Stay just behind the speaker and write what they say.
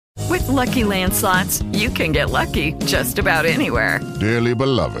Lucky Land Slots, you can get lucky just about anywhere. Dearly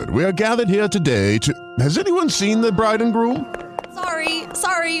beloved, we are gathered here today to... Has anyone seen the bride and groom?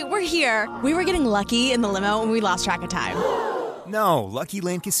 Sorry, we're here. We were getting lucky in the limo and we lost track of time. No, Lucky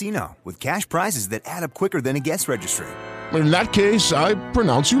Land Casino, with cash prizes that add up quicker than a guest registry. In that case, I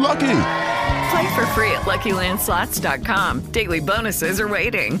pronounce you lucky. Play for free at LuckyLandSlots.com. Daily bonuses are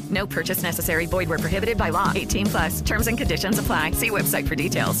waiting. No purchase necessary. Void where prohibited by law. 18+. Terms and conditions apply. See website for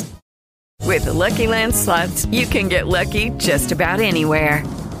details. With the Lucky Land Slots, you can get lucky just about anywhere.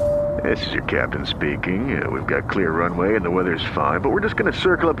 This is your captain speaking. We've got clear runway and the weather's fine, but we're just going to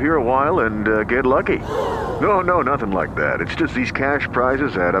circle up here a while and get lucky. No, nothing like that. It's just these cash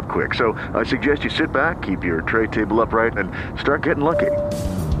prizes add up quick. So I suggest you sit back, keep your tray table upright, and start getting lucky.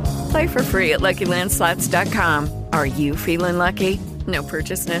 Play for free at LuckyLandSlots.com. Are you feeling lucky? No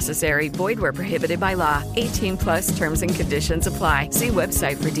purchase necessary. Void where prohibited by law. 18+ terms and conditions apply. See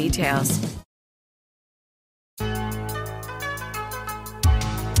website for details.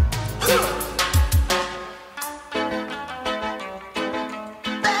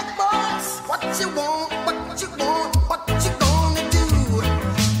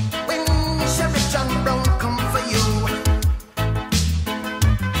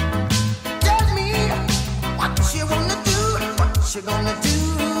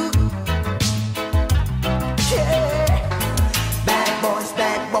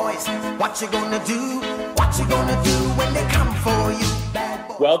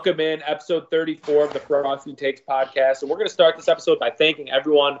 Welcome in episode 34 of the Frosty Takes podcast. And we're going to start this episode by thanking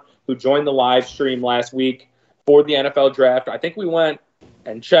everyone who joined the live stream last week for the NFL draft. I think we went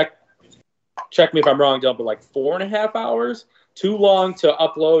and check me if I'm wrong, Dylan, but like 4.5 hours. Too long to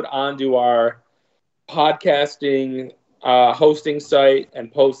upload onto our podcasting hosting site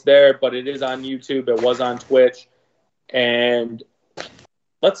and post there, but it is on YouTube. It was on Twitch. And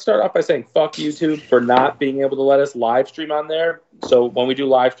let's start off by saying fuck YouTube for not being able to let us live stream on there. So when we do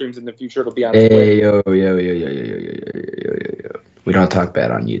live streams in the future, it'll be on Twitch. Yo. We don't talk bad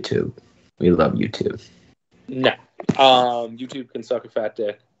on YouTube. We love YouTube. No. YouTube can suck a fat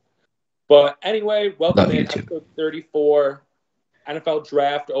dick. But anyway, welcome in episode 34. NFL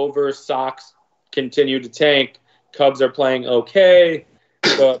draft over. Sox continue to tank. Cubs are playing okay.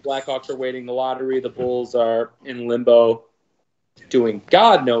 The Blackhawks are waiting the lottery. The Bulls are in limbo doing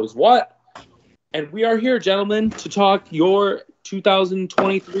God knows what. And we are here, gentlemen, to talk your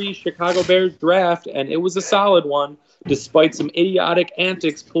 2023 Chicago Bears draft. And it was a solid one, despite some idiotic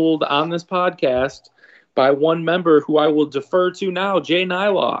antics pulled on this podcast by one member who I will defer to now, Jay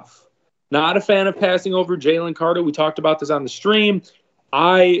Niloff. Not a fan of passing over Jalen Carter. We talked about this on the stream.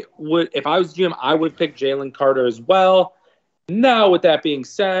 If I was GM, I would pick Jalen Carter as well. Now, with that being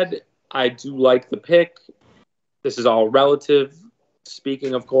said, I do like the pick. This is all relative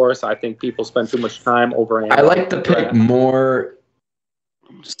speaking, of course. I think people spend too much time over. I like the pick more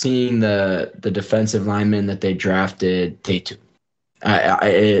seeing the defensive lineman that they drafted, Tatum.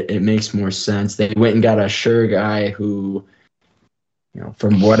 It makes more sense. They went and got a sure guy who,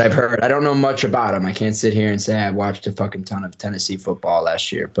 from what I've heard, I don't know much about him. I can't sit here and say I watched a fucking ton of Tennessee football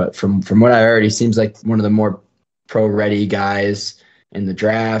last year. But from what I heard, he seems like one of the more pro-ready guys in the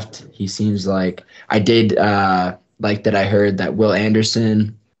draft. He seems like I did like that I heard that Will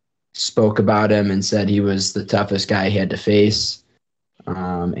Anderson spoke about him and said he was the toughest guy he had to face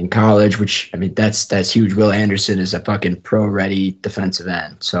in college, which, I mean, that's huge. Will Anderson is a fucking pro-ready defensive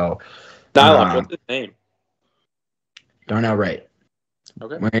end. So, what's his name? Darnell Wright.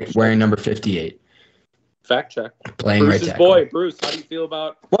 Okay. Wearing number 58. Fact check. Playing Bruce's right tackle. boy, Bruce, how do you feel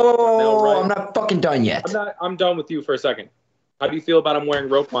about... Whoa, I'm not fucking done yet. I'm done with you for a second. How do you feel about him wearing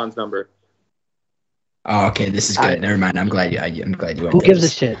Roquan's number? Oh, okay, this is good. Never mind. I'm glad you went. Who gives a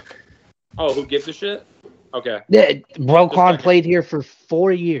shit? Oh, who gives a shit? Okay. Yeah, Roquan played here for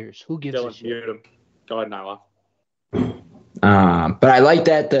 4 years. Who gives a shit? Mute him. Go ahead, Niloff. But I like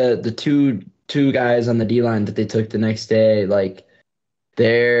that the two guys on the D line that they took the next day, like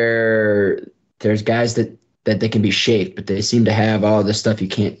there's guys that they can be shaped, but they seem to have all the stuff you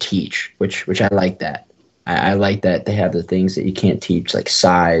can't teach, which I like that. I like that they have the things that you can't teach, like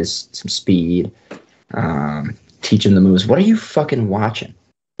size, some speed, teaching the moves. What are you fucking watching?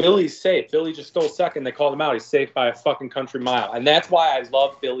 Philly's safe. Philly just stole second. They called him out. He's safe by a fucking country mile. And that's why I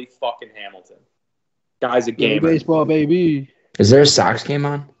love Billy fucking Hamilton. Guy's a gamer. Baseball, baby. Is there a Sox game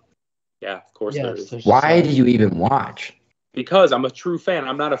on? Yeah, of course there is. Why do you even watch? Because I'm a true fan.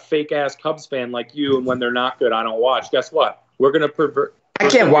 I'm not a fake-ass Cubs fan like you, and when they're not good, I don't watch. Guess what? We're going to pervert. I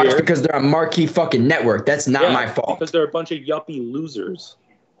can't watch because they're on marquee fucking network. That's not my fault. Because they're a bunch of yuppie losers.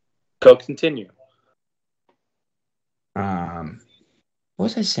 So continue. What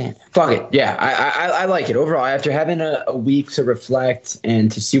was I saying? Fuck it. Yeah, I like it. Overall, after having a week to reflect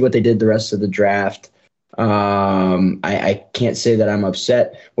and to see what they did the rest of the draft, I can't say that I'm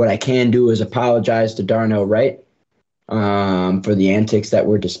upset. What I can do is apologize to Darnell Wright for the antics that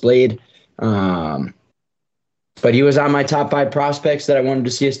were displayed. But he was on my top 5 prospects that I wanted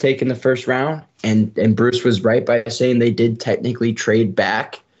to see us take in the first round. And Bruce was right by saying they did technically trade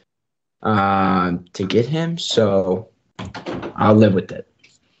back to get him. So I'll live with it.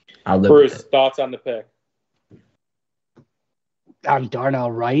 Bruce, thoughts on the pick? On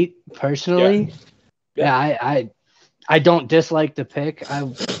Darnell Wright, personally, I don't dislike the pick. I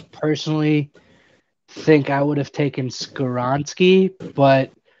personally think I would have taken Skoronski,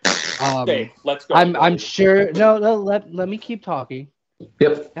 but okay, let's go. I'm sure. No, let me keep talking.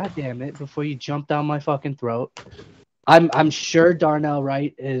 Yep. God damn it! Before you jump down my fucking throat, I'm sure Darnell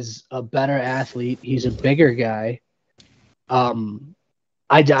Wright is a better athlete. He's a bigger guy.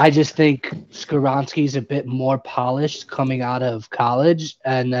 I just think Skoronski's a bit more polished coming out of college,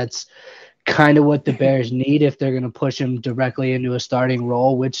 and that's kind of what the Bears need if they're going to push him directly into a starting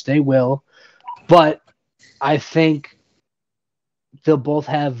role, which they will. But I think they'll both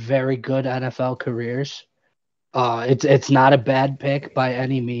have very good NFL careers. It's not a bad pick by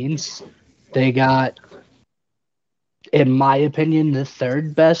any means. They got, in my opinion, the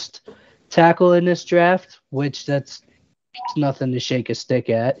 3rd best tackle in this draft, which that's nothing to shake a stick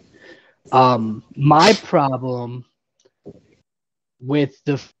at. My problem with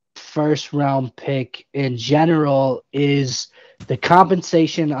the first round pick in general is the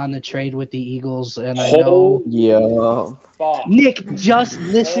compensation on the trade with the Eagles. And I know, Nick, just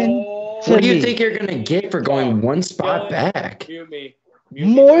listen to me. What do you think you're gonna get for going one spot back?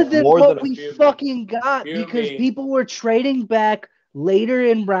 More than what we fucking got, because people were trading back later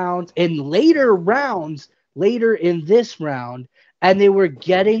in this round, and they were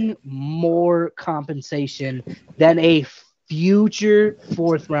getting more compensation than a future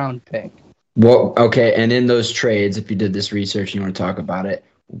 4th round pick. Well, okay, and in those trades, if you did this research and you want to talk about it,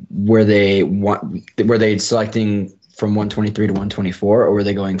 were they selecting from 123 to 124, or were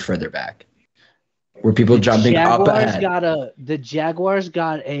they going further back? Were people jumping up ahead? The Jaguars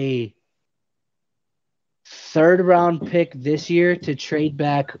got a 3rd round pick this year to trade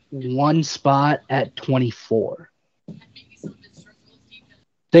back 1 spot at 24.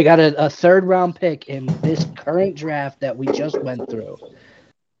 They got a 3rd round pick in this current draft that we just went through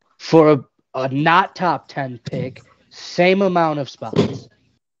for a not top 10 pick, same amount of spots.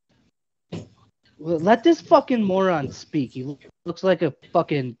 Let this fucking moron speak. He looks like a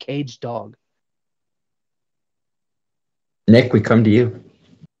fucking caged dog. Nick, we come to you.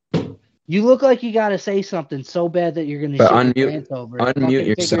 You look like you got to say something so bad that you're going to unmute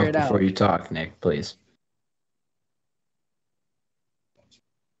yourself before you talk, Nick, please.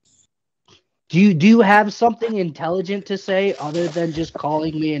 Do you have something intelligent to say other than just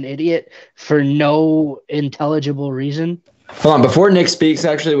calling me an idiot for no intelligible reason? Hold on, before Nick speaks,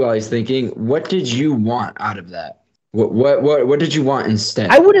 actually, while he's thinking, what did you want out of that? What did you want instead?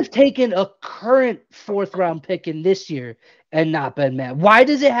 I would have taken a current 4th round pick in this year and not been mad. Why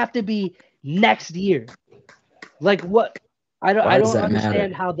does it have to be next year? Like what? I don't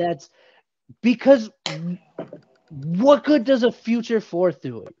understand how that's, because what good does a future 4th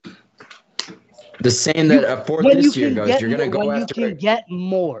do it? The same that a 4th this year goes. You're gonna go after. You can get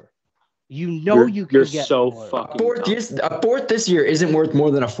more. You can get You're so more. fucking. A 4th this year isn't worth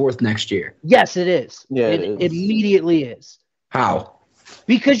more than a 4th next year. Yes, it is. Yeah, it immediately is. How?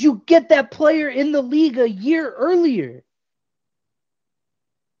 Because you get that player in the league a year earlier.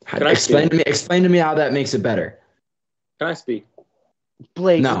 Explain to me how that makes it better. Can I speak?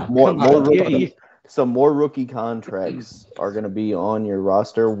 Blake, no. More rookie contracts are going to be on your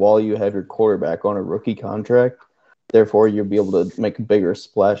roster while you have your quarterback on a rookie contract. Therefore, you'll be able to make a bigger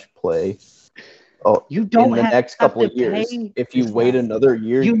splash play. You don't in the next couple of years. If you wait another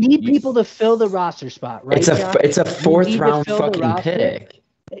year, you need people to fill the roster spot, right? It's a 4th round fucking pick.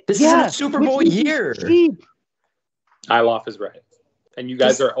 This is a Super Bowl year. Niloff is right, and you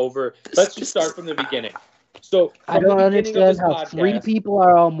guys are over. Let's just start from the beginning. So I don't understand how 3 people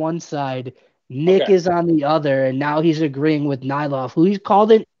are on one side. Nick is on the other, and now he's agreeing with Niloff, who he's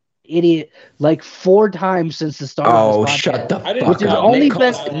called an idiot like 4 times since the start of this podcast. Shut the fuck which is up. only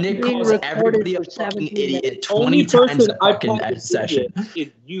Nick calls everybody a fucking idiot 20 times a fucking session. Is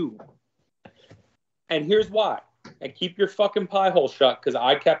you. And here's why. And keep your fucking pie hole shut, because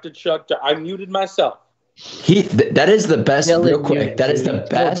I kept it shut. I muted myself. That is the best. Dylan, real quick, that is the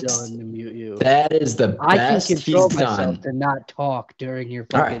best. That is the best. I can control he's myself done. to not talk during your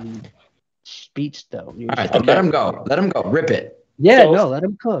fucking speech, though. All right, let him go. Let him go. Rip it. Yeah, no, let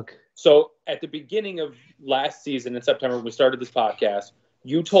him cook. So at the beginning of last season in September, when we started this podcast,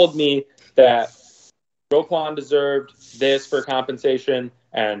 you told me that Roquan deserved this for compensation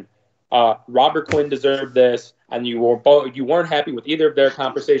and Robert Quinn deserved this, and you weren't happy with either of their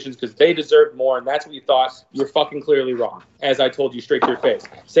compensations because they deserved more, and that's what you thought. You're fucking clearly wrong, as I told you straight to your face.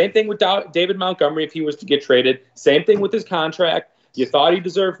 Same thing with David Montgomery if he was to get traded. Same thing with his contract. You thought he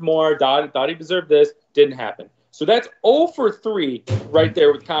deserved more, thought he deserved this. Didn't happen. So that's 0 for 3 right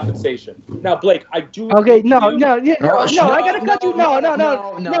there with compensation. Now, Blake, I do. Okay, no, I gotta cut you.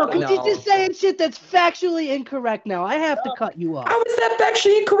 No, because you're just saying shit that's factually incorrect. Now I have to cut you off. How is that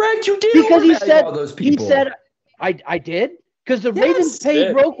factually incorrect? You did because he said all those people. He said I did. Because the Ravens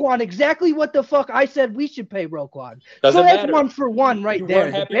paid Roquan exactly what the fuck I said we should pay Roquan. So that's 1 for 1 right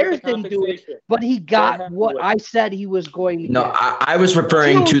there. The Bears didn't do it, but he got what I said he was going to get. No, I was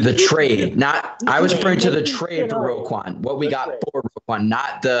referring to the trade, I was referring to the trade for Roquan. What we got for Roquan,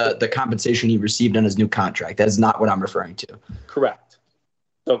 not the compensation he received on his new contract. That's not what I'm referring to. Correct.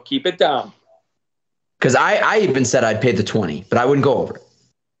 So keep it down. Because I even said I'd pay the 20, but I wouldn't go over it.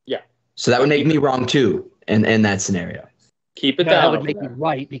 Yeah. So that would make me wrong too in that scenario. Keep it down. That would make me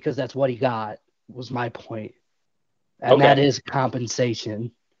right because that's what he got, was my point. And that is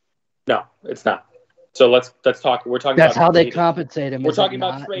compensation. No, it's not. So let's talk. We're talking That's about how trading. they compensate him. We're talking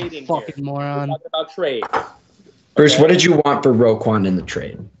about trading. Fucking moron. We're talking about trade. Bruce, what did you want for Roquan in the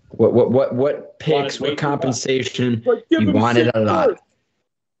trade? What picks, what compensation you wanted out of that?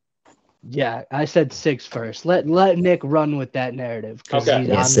 Yeah, I said 6 first. Let Nick run with that narrative. Okay.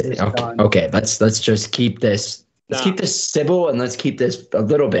 Okay. Let's just keep this. Let's keep this civil and let's keep this a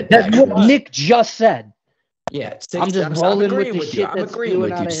little bit. That's what Nick just said. Yeah, I'm just rolling with the shit I'm that's agreeing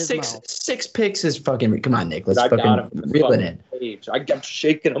with out you. of his mouth. Six picks is fucking. Come on, Nick. Let's fucking reel it in. Cage. I got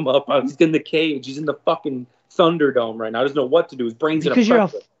shaking him up. He's in the cage. He's in the fucking Thunderdome right now. He doesn't know what to do. His brain's because in a you're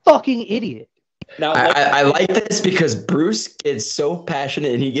a fucking idiot. Now I like this because Bruce gets so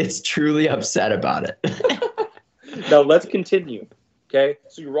passionate and he gets truly upset about it. Now let's continue. Okay,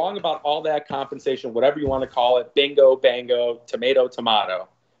 so you're wrong about all that compensation, whatever you want to call it, bingo, bango, tomato, tomato.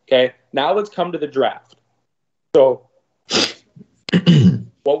 Okay, now let's come to the draft. So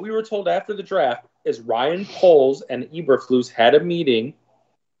what we were told after the draft is Ryan Poles and Eberflus had a meeting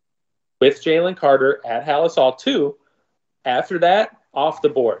with Jalen Carter at Hallis Hall 2. After that, off the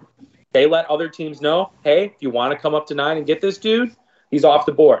board. They let other teams know, hey, if you want to come up to 9 and get this dude, he's off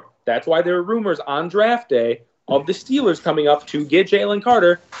the board. That's why there were rumors on draft day of the Steelers coming up to get Jalen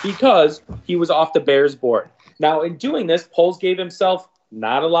Carter because he was off the Bears board. Now, in doing this, Poles gave himself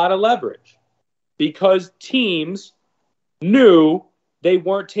not a lot of leverage because teams knew they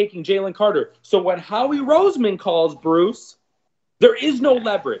weren't taking Jalen Carter. So when Howie Roseman calls Bruce, there is no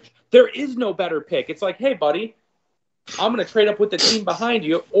leverage. There is no better pick. It's like, hey, buddy, I'm going to trade up with the team behind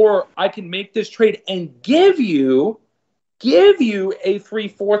you, or I can make this trade and give you a free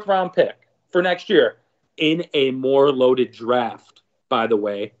 4th-round pick for next year. In a more loaded draft, by the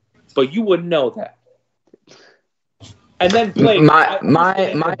way, but you wouldn't know that. And then Blake, my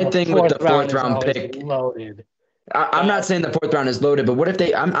thing with the 4th-round pick loaded. I'm not saying the 4th round is loaded, but what if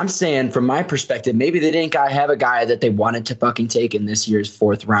they? I'm saying from my perspective, maybe they didn't have a guy that they wanted to fucking take in this year's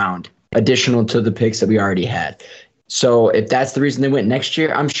 4th round, additional to the picks that we already had. So if that's the reason they went next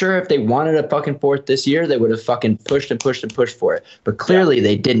year, I'm sure if they wanted a fucking 4th this year, they would have fucking pushed for it. But clearly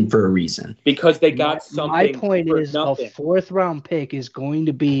they didn't for a reason. Because they got something. My point is nothing. A 4th-round pick is going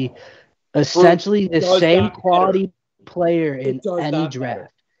to be essentially the same quality player in any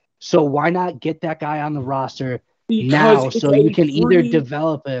draft. So why not get that guy on the roster now so you can either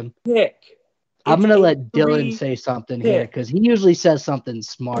develop him. I'm going to let Dylan say something here because he usually says something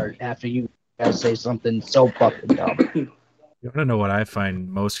smart after you guys say something so fucking dumb. You want to know what I find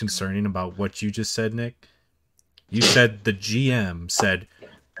most concerning about what you just said, Nick? You said the GM said,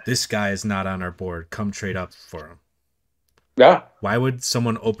 this guy is not on our board. Come trade up for him. Yeah. Why would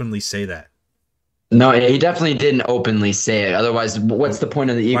someone openly say that? No, he definitely didn't openly say it. Otherwise, what's the point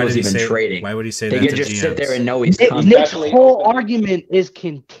of the Eagles even trading? Why would he say that? They could just GMs? Sit there and know he's coming. Nick's whole argument is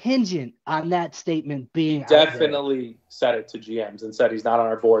contingent on that statement being definitely said it to GMs and said he's not on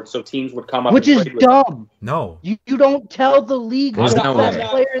our board, so teams would come up. Which is dumb. No, you don't tell the league the best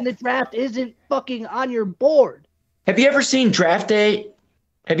player in the draft isn't fucking on your board. Have you ever seen draft day?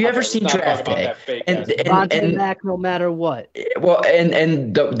 Have you ever seen draft day? And back no matter what. Well,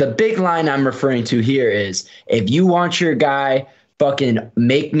 and the big line I'm referring to here is if you want your guy, fucking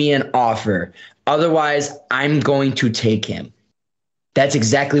make me an offer. Otherwise, I'm going to take him. That's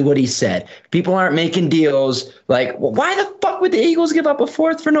exactly what he said. People aren't making deals like, well, why the fuck would the Eagles give up a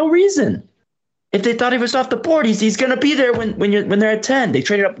 4th for no reason? If they thought he was off the board, he's going to be there when they're at 10. They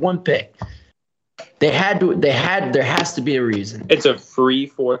traded up one pick. There has to be a reason. It's a free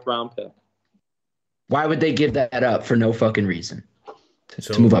 4th round pick. Why would they give that up for no fucking reason?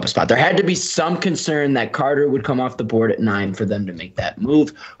 To move up a spot. There had to be some concern that Carter would come off the board at 9 for them to make that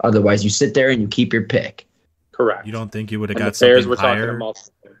move. Otherwise, you sit there and you keep your pick. Correct. You don't think you would have got something higher?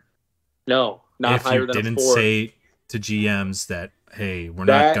 No, not if higher you than didn't a 4. say to GMs that, hey, we're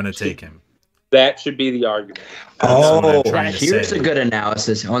not going to take him. That should be the argument. Here's a good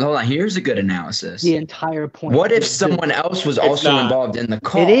analysis. Hold on. Here's a good analysis. The entire point. What if someone else was also involved in the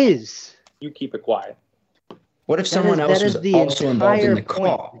call? It is. You keep it quiet. What if someone else was also involved in the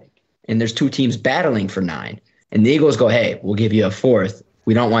call? And there's 2 teams battling for 9. And the Eagles go, hey, we'll give you a 4th.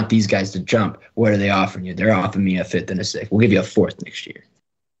 We don't want these guys to jump. What are they offering you? They're offering me a 5th and a 6th. We'll give you a 4th next year.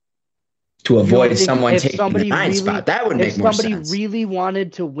 To avoid someone taking the 9 spot. That would make more sense. If somebody really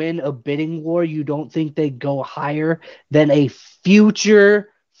wanted to win a bidding war, you don't think they'd go higher than a future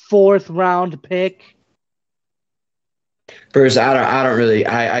 4th round pick? Bruce,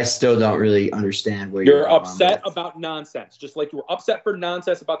 I still don't really understand where you're upset about nonsense, just like you were upset for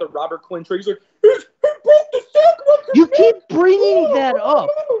nonsense about the Robert Quinn trade. You keep bringing that up.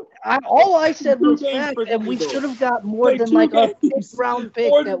 All I said was fact, and we should have got more than like a 5th round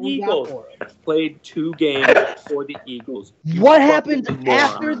pick that we got for him. Played 2 games for the Eagles. What happened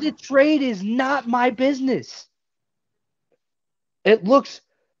after the trade is not my business. It looks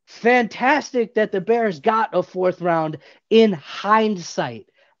fantastic that the Bears got a 4th round in hindsight.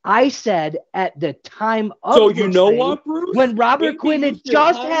 I said at the time of so you know what, Bruce? When Robert Quinn had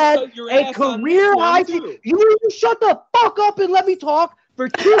just had a career high, you shut the fuck up and let me talk for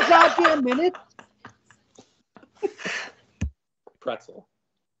 2 goddamn minutes. Pretzel.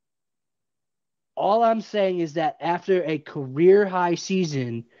 All I'm saying is that after a career high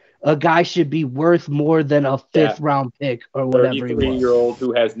season, a guy should be worth more than a 5th round pick or whatever he was. 33-year-old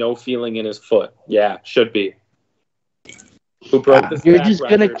who has no feeling in his foot. Yeah, should be. Who broke the You're just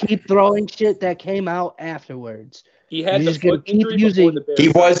going to keep throwing shit that came out afterwards. He had the foot injury before the Bears. He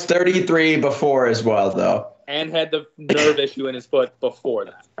was 33 before as well, though. And had the nerve issue in his foot before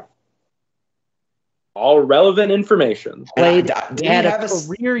that. All relevant information. Had a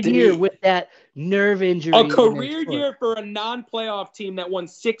career year with that nerve injury. A career year for a non-playoff team that won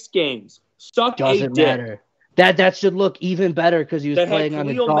 6 games. Doesn't matter. That should look even better because he was playing on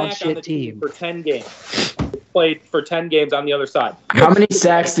a dog shit team for 10 games. Played for 10 games on the other side. How many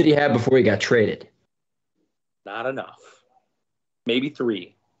sacks did he have before he got traded? Not enough. Maybe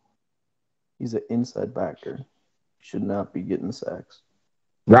 3. He's an inside backer. Should not be getting sacks.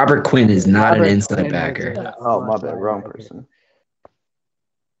 Robert Quinn is not an inside backer. Oh, my bad. Wrong person.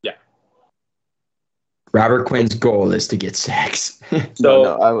 Yeah. Robert Quinn's goal is to get sacks. So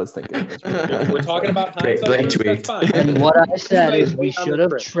no, I was thinking. We're talking about hindsight. And what I said is we should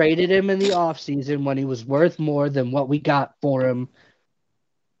have traded him in the offseason when he was worth more than what we got for him.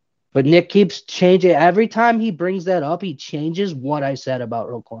 But Nick keeps changing. Every time he brings that up, he changes what I said about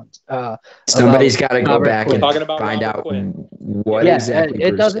Roquan. Somebody's got to go back and find out what exactly.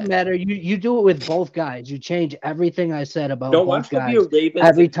 It doesn't matter. You do it with both guys. You change everything I said about both guys Ravens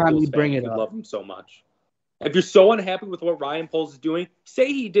every time you bring it up. Love him so much. If you're so unhappy with what Ryan Poles is doing, say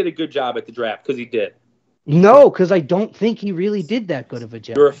he did a good job at the draft because he did. No, because I don't think he really did that good of a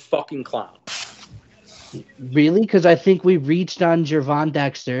job. You're a fucking clown. Really? Because I think we reached on Gervon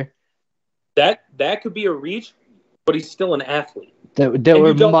Dexter. That could be a reach, but he's still an athlete. There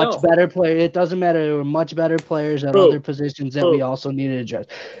were much better players. It doesn't matter. There were much better players at other positions that we also needed to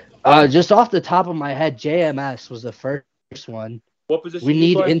address. Just off the top of my head, JMS was the first one. What position? We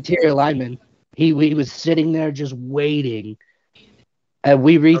need interior linemen. He was sitting there just waiting. And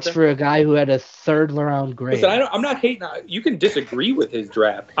we reached for a guy who had a 3rd round grade. Listen, I'm not hating. You can disagree with his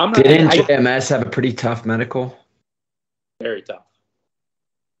draft. Didn't JMS have a pretty tough medical? Very tough.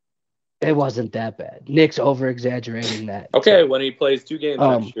 It wasn't that bad. Nick's over-exaggerating that. Okay, when he plays 2 games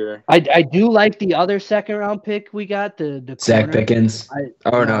next year. I do like the other 2nd round pick we got, the Zach corner. Pickens.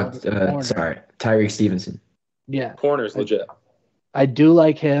 Sorry. Tyreek Stevenson. Yeah. Corner's legit. I do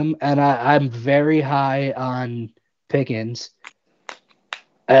like him, and I'm very high on Pickens.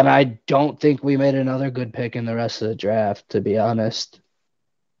 And I don't think we made another good pick in the rest of the draft, to be honest.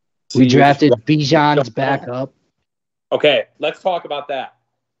 We drafted Bijan's backup. Okay, let's talk about that.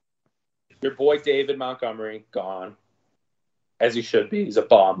 Your boy David Montgomery, gone. As he should be. He's a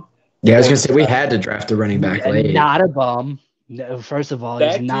bum. Yeah, I was going to say, we had to draft a running back late. Not a bum. No, first of all,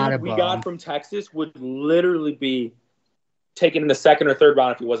 he's not a bum. We got from Texas would literally be taken in the 2nd or 3rd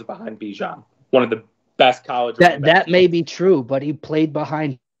round if he wasn't behind Bijan. One of the best college running backs. That may be true, but he played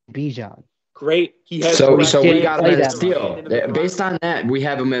behind Bijan. great. He has So great we got him at a that steal. Based on that, we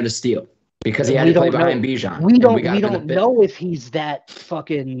have him at a steal because he had We to play don't behind know. Bijan. We and don't got him in the know if he's that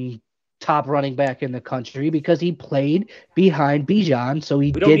fucking top running back in the country because he played behind Bijan, so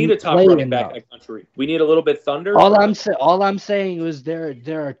he We don't need a didn't top play running back enough. in the country. We need a little bit thunder. All I'm saying was there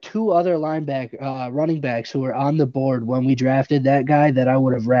are two other running backs who were on the board when we drafted that guy that I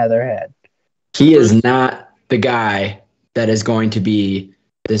would have rather had. He is not the guy that is going to be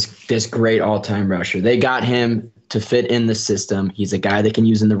this great all-time rusher. They got him to fit in the system. He's a guy they can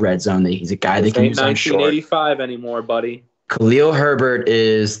use in the red zone. He's a guy they can use on short. 1985 anymore, buddy. Khalil Herbert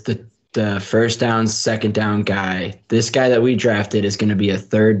is the first down, second down guy. This guy that we drafted is going to be a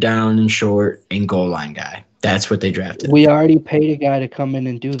third down and short and goal line guy. That's what they drafted. We already paid a guy to come in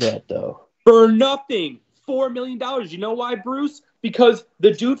and do that, though. For nothing. $4 million. You know why, Bruce? Because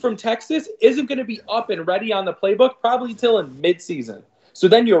the dude from Texas isn't going to be up and ready on the playbook probably till in midseason. So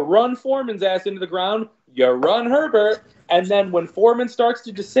then you run Foreman's ass into the ground, you run Herbert, and then when Foreman starts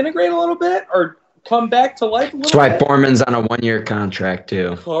to disintegrate a little bit or come back to life a little That's why bit. Foreman's on a 1-year contract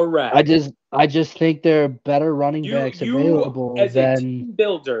too. Correct. I just think there are better running backs available as than a team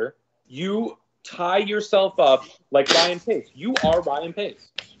builder. You tie yourself up like Ryan Pace. You are Ryan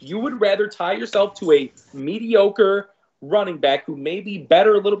Pace. You would rather tie yourself to a mediocre running back who may be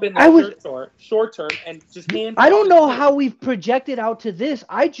better a little bit in the short term and just hand. I don't know how we've projected out to this.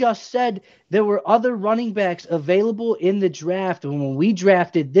 I just said there were other running backs available in the draft when we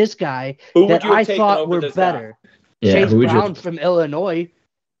drafted this guy that I thought were better. Yeah, Chase Brown from Illinois,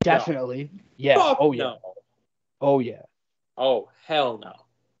 definitely. No. Yeah. Fuck oh yeah. no. Oh yeah. Oh hell no.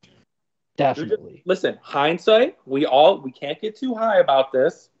 Definitely. Listen, hindsight, we can't get too high about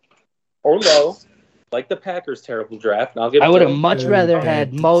this or low. Like the Packers' terrible draft. And I would have much rather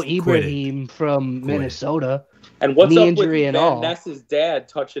had Mo Ibrahim from Minnesota. And what's knee up injury with and Van all. Ness's dad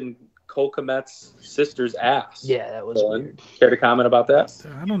touching Cole Kmet's sister's ass? Yeah, that was weird. Care to comment about that?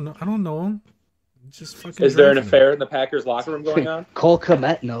 I don't know him. Just fucking. Is there an affair in the Packers locker room going on? Cole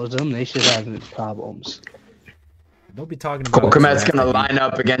Kmet knows him. They should have problems. Don't be talking about Cole Kmet's going to line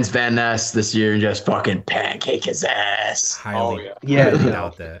up against Van Ness this year and just fucking pancake his ass. Highly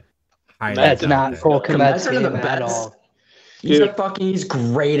doubt that. That's not Cole Kmet's game the at all. He's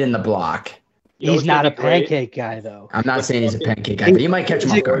great in the block. He's not a pancake guy, though. I'm not saying he's a pancake guy, but he might catch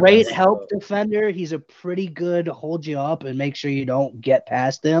him off He's a guard. great help defender. He's a pretty good hold you up and make sure you don't get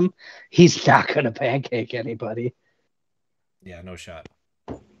past him. He's not going to pancake anybody. Yeah, no shot.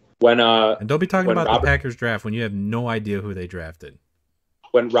 And don't be talking about the Packers draft when you have no idea who they drafted.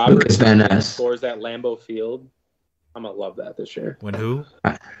 When Robert Van Ness scores at Lambeau Field, I'm going to love that this year. When who?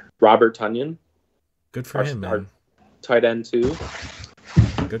 Robert Tonyan. Good for him, man. Our tight end, too.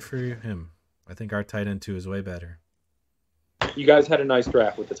 Good for him. I think our tight end, too, is way better. You guys had a nice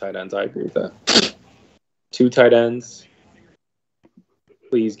draft with the tight ends. I agree with that. 2 tight ends.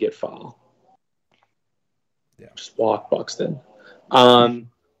 Please get foul. Yeah. Just walk Buxton.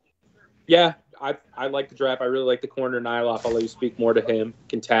 Yeah, I like the draft. I really like the corner Niloff. I'll let you speak more to him. He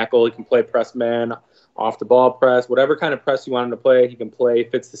can tackle. He can play press man, off the ball press, whatever kind of press you want him to play. He can play.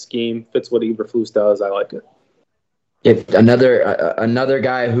 Fits the scheme. Fits what Eberflus does. I like it. If another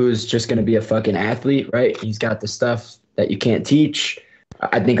guy who's just going to be a fucking athlete, right? He's got the stuff that you can't teach.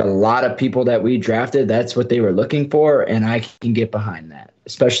 I think a lot of people that we drafted, that's what they were looking for, and I can get behind that,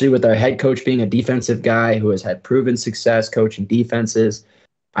 especially with our head coach being a defensive guy who has had proven success coaching defenses.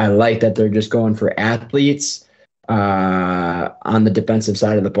 I like that they're just going for athletes on the defensive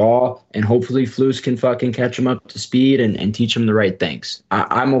side of the ball, and hopefully Flus can fucking catch them up to speed and teach them the right things.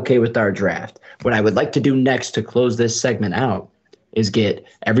 I'm okay with our draft. What I would like to do next to close this segment out is get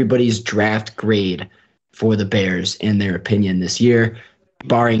everybody's draft grade for the Bears in their opinion this year.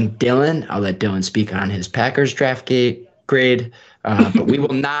 Barring Dylan, I'll let Dylan speak on his Packers draft grade. But we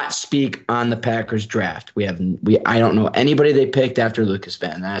will not speak on the Packers draft. I don't know anybody they picked after Lucas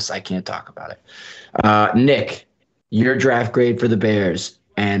Van Ness. I can't talk about it. Nick, your draft grade for the Bears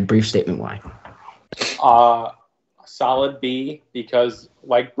and brief statement why. Solid B, because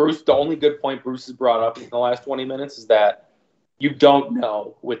like Bruce, the only good point Bruce has brought up in the last 20 minutes is that you don't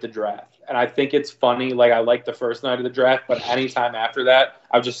know with the draft. And I think it's funny. Like I like the first night of the draft, but anytime after that,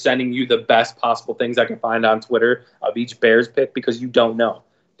 I'm just sending you the best possible things I can find on Twitter of each Bears pick because you don't know.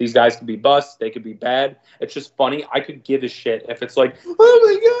 These guys could be busts. They could be bad. It's just funny. I could give a shit if it's like, oh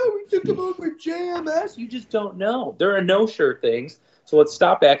my God, we took them over JMS. You just don't know. There are no sure things. So let's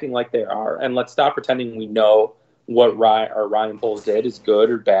stop acting like they are, and let's stop pretending we know what Ryan Poles did is good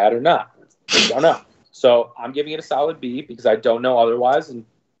or bad or not. We don't know. So I'm giving it a solid B because I don't know otherwise, and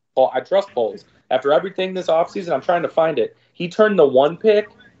I trust Poles. After everything this offseason, I'm trying to find it. He turned the 1 pick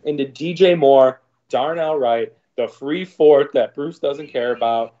into DJ Moore, Darnell Wright, the free fourth that Bruce doesn't care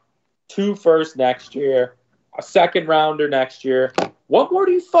about, 2 firsts next year, a second rounder next year. What more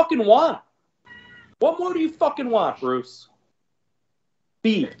do you fucking want? What more do you fucking want, Bruce?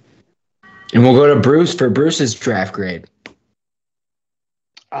 B. And we'll go to Bruce for Bruce's draft grade.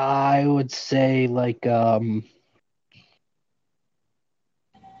 I would say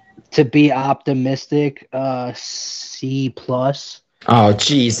to be optimistic, C plus. Oh,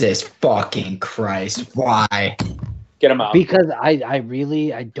 Jesus fucking Christ. Why? Get him out. Because I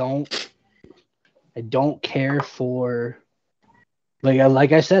don't care for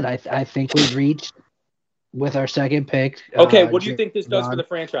like I said, I think we've reached with our second pick. Okay, what do you think this does for the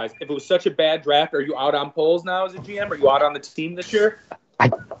franchise? If it was such a bad draft, are you out on polls now as a GM? Are you out on the team this year?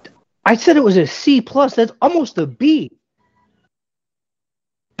 I said it was a C plus. That's almost a B.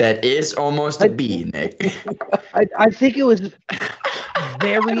 That is almost a B, Nick. I think it was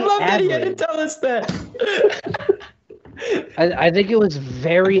very I love average. that he had to tell us that. I think it was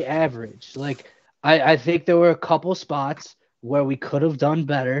very average. I think there were a couple spots where we could have done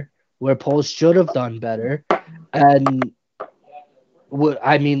better, where polls should have done better, and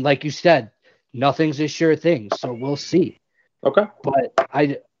I mean, like you said, nothing's a sure thing, so we'll see. Okay, but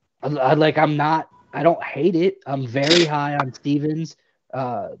I don't hate it. I'm very high on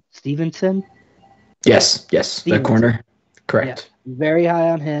Stevenson. Yes, that corner, correct. Yeah, very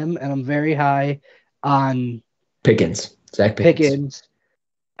high on him, and I'm very high on Zach Pickens.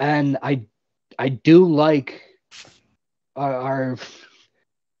 And I do like our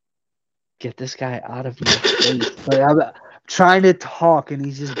get this guy out of my face. But I'm trying to talk, and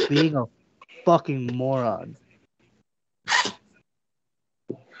he's just being a fucking moron.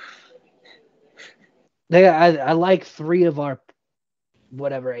 I like 3 of our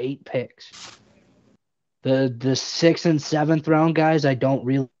 8 picks. The 6th and 7th round guys I don't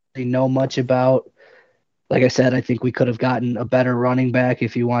really know much about. Like I said, I think we could have gotten a better running back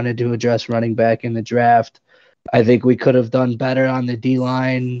if you wanted to address running back in the draft. I think we could have done better on the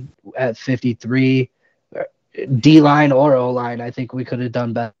D-line at 53. D-line or O-line, I think we could have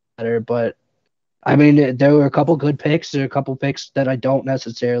done better. But, I mean, there were a couple good picks. There are a couple picks that I don't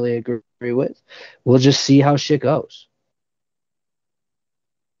necessarily agree with. We'll just see how shit goes.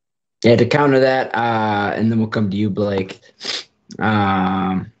 Yeah, to counter that, and then we'll come to you, Blake.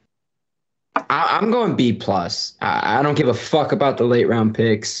 I'm going B plus. I don't give a fuck about the late round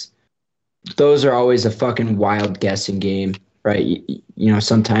picks. Those are always a fucking wild guessing game, right? You know,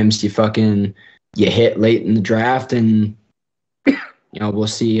 sometimes you hit late in the draft, and we'll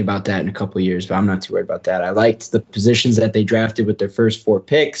see about that in a couple of years. But I'm not too worried about that. I liked the positions that they drafted with their first 4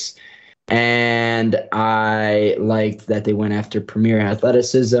 picks, and I liked that they went after premier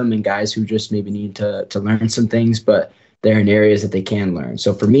athleticism and guys who just maybe need to learn some things, but they're in areas that they can learn.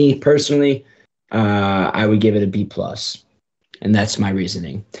 So for me personally, I would give it a B plus, and that's my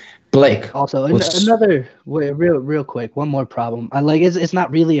reasoning. Blake. Also, another real quick, one more problem. I like it's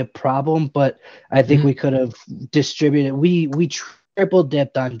not really a problem, but I think we could have distributed. We triple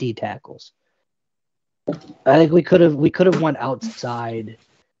dipped on D tackles. I think we could have went outside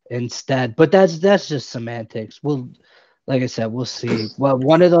instead, but that's just semantics. Like I said, we'll see. Well,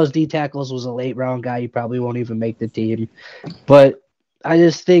 one of those D tackles was a late round guy. He probably won't even make the team. But I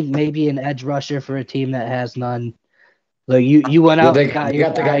just think maybe an edge rusher for a team that has none. Like you went out and got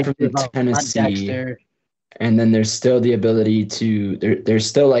the guy from Tennessee, and then there's still the ability to there's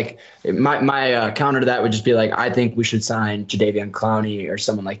still like my counter to that would just be like, I think we should sign Jadeveon Clowney or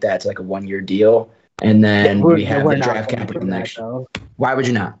someone like that to like a 1-year deal, and then we have the draft capital next year. Why would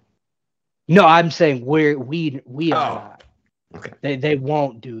you not? No, I'm saying we are not. Okay. They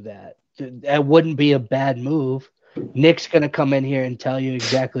won't do that. That wouldn't be a bad move. Nick's going to come in here and tell you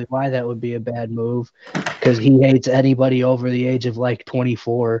exactly why that would be a bad move, because he hates anybody over the age of like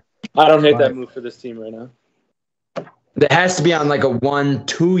 24. I don't hate that move for this team right now. It has to be on like a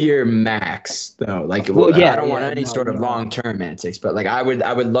 1-2 year max, though. Like, I don't want any sort of long-term antics, but like I would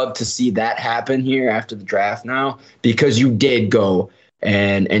love to see that happen here after the draft now, because you did go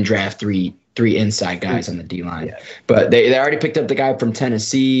and draft three inside guys on the D-line. Yeah. But they already picked up the guy from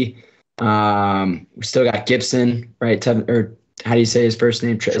Tennessee. We still got Gibson, right? Or how do you say his first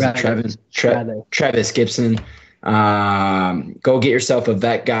name? Travis Gibson. Go get yourself a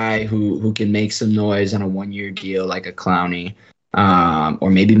vet guy who can make some noise on a 1-year deal like a Clowney, or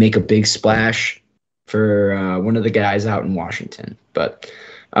maybe make a big splash for one of the guys out in Washington. But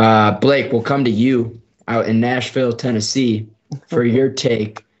Blake, we'll come to you out in Nashville, Tennessee, for your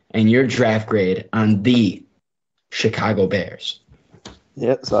take and your draft grade on the Chicago Bears.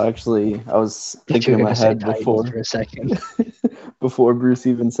 Yeah, so actually, I was thinking in my head before for a second. before Bruce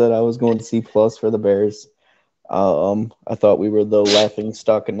even said I was going to C+ for the Bears. I thought we were the laughing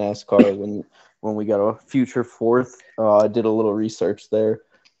stock in NASCAR when we got a future fourth. I did a little research there,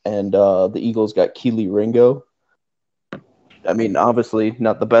 and the Eagles got Keely Ringo. I mean, obviously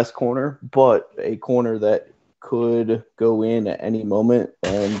not the best corner, but a corner that could go in at any moment,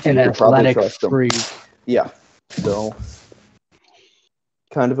 and An you could probably athletic trust him. freak. Yeah, so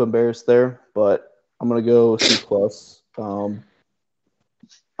kind of embarrassed there, but I'm gonna go C+.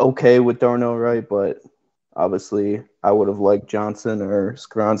 Okay with Darnell Wright, but obviously I would have liked Johnson or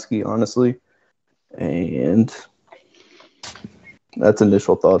Skronsky, honestly. And that's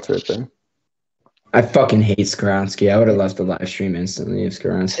initial thoughts right there. I fucking hate Skronsky. I would have left the live stream instantly if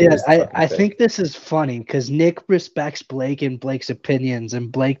Skronsky. Yeah, I think this is funny because Nick respects Blake and Blake's opinions,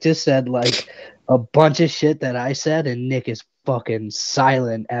 and Blake just said like a bunch of shit that I said, and Nick is fucking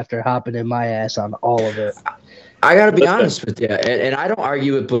silent after hopping in my ass on all of it. I gotta be honest with you, and I don't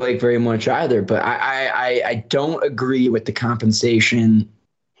argue with Blake very much either, but I don't agree with the compensation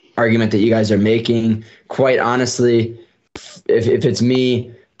argument that you guys are making. Quite honestly, if it's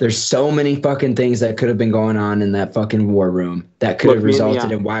me, there's so many fucking things that could have been going on in that fucking war room that could have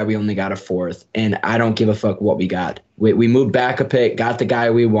resulted in why we only got a fourth, and I don't give a fuck what we got. We moved back a pick, got the guy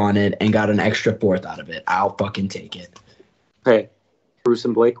we wanted, and got an extra fourth out of it. I'll fucking take it. Hey, Bruce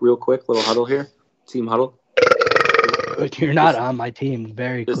and Blake, real quick, little huddle here. Team huddle. But you're not on my team,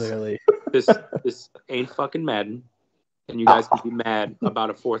 very clearly. This ain't fucking Madden, and you guys can be mad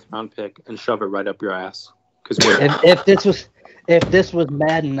about a fourth round pick and shove it right up your ass. Because if this was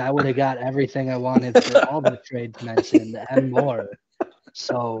Madden, I would have got everything I wanted for all the trades mentioned and more.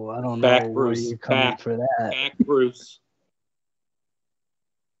 So I don't know where you're coming for that. Back, Bruce.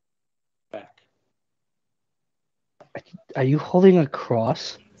 Back. Are you holding a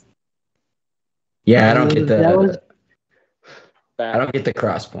cross? Yeah, I don't get the. I don't get the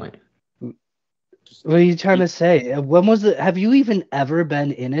cross point. What are you trying to say? When was it? Have you even ever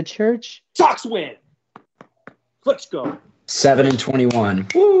been in a church? Sox win. Let's go.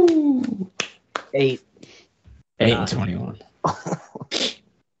 7-21. Woo. 8. 8-21.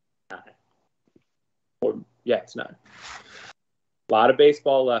 Yeah, it's 9. A lot of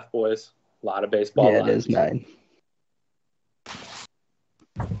baseball left, boys. A lot of baseball left. Yeah, it is 9.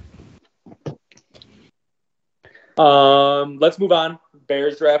 Let's move on.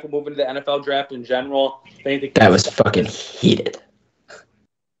 Bears draft. We'll move into the NFL draft in general. That was fucking heated.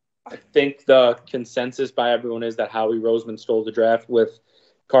 I think the consensus by everyone is that Howie Roseman stole the draft with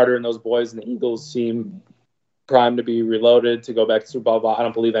Carter and those boys, and the Eagles seem primed to be reloaded to go back to Super Bowl. I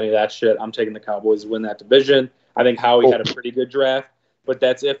don't believe any of that shit. I'm taking the Cowboys to win that division. I think Howie had a pretty good draft, but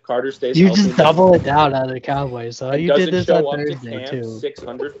that's if Carter stays You healthy. just double it down on the Cowboys. So you did this on Thursday, too.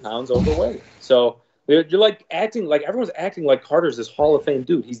 600 pounds overweight. So you're like acting like everyone's acting like Carter's this Hall of Fame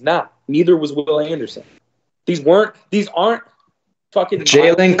dude. He's not. Neither was Will Anderson. These aren't fucking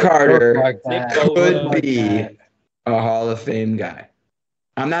Jalen Carter could be a Hall of Fame guy.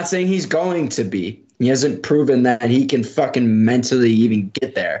 I'm not saying he's going to be. He hasn't proven that he can fucking mentally even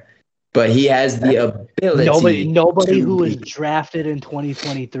get there. But he has the ability. Nobody who was drafted in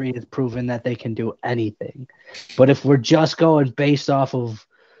 2023 has proven that they can do anything. But if we're just going based off of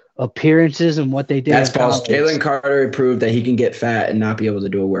appearances and what they did, that's false. Jalen Carter proved that he can get fat and not be able to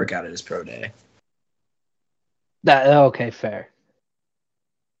do a workout at his pro day. Okay, fair.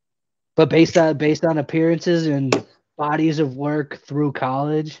 But based on appearances and bodies of work through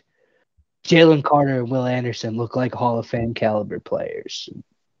college, Jalen Carter and Will Anderson look like Hall of Fame caliber players.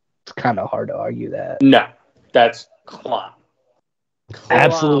 It's kind of hard to argue that. No, that's clown.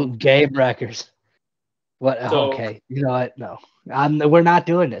 Absolute game wreckers. What? So, okay, you know what? No, we're not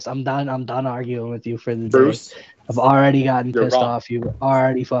doing this. I'm done. I'm done arguing with you for the Bruce, day. I've already gotten pissed wrong. off. You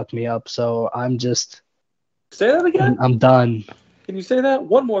already fucked me up. So I'm just. Say that again. I'm done. Can you say that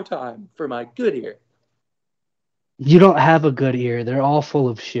one more time for my good ear? You don't have a good ear. They're all full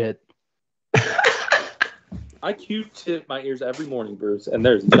of shit. I Q-tip my ears every morning, Bruce, and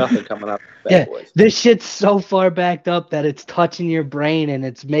there's nothing coming up. Yeah, this shit's so far backed up that it's touching your brain and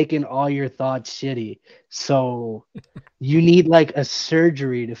it's making all your thoughts shitty. So you need like a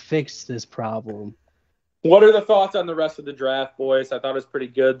surgery to fix this problem. What are the thoughts on the rest of the draft, boys? I thought it was pretty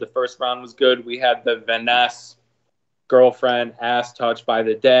good. The first round was good. We had the Vanessa girlfriend ass touched by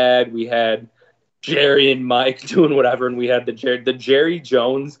the dad. We had Jerry and Mike doing whatever, and we had the Jerry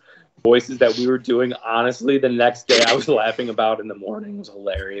Jones voices that we were doing. Honestly, the next day I was laughing about in the morning. It was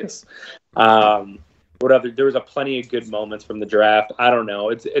hilarious. Whatever. There was plenty of good moments from the draft. I don't know.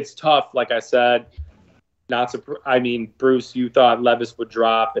 It's tough. Like I said, Bruce, you thought Levis would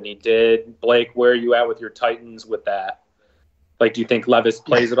drop, and he did. Blake, where are you at with your Titans with that? Like, do you think Levis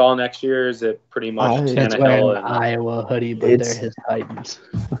plays it all next year? Is it pretty much It's wearing Tannehill? an Iowa hoodie, but they're his Titans.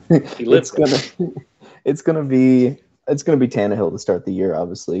 It's gonna be Tannehill to start the year.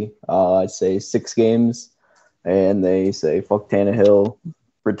 Obviously, I'd say 6 games, and they say fuck Tannehill,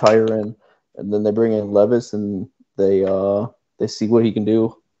 retire him, and then they bring in Levis and they see what he can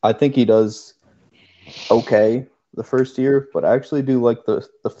do. I think he does okay the first year, but I actually do like the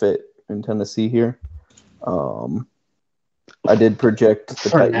fit in Tennessee here. I did project the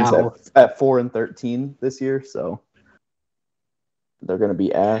Titans at 4-13 this year, so they're going to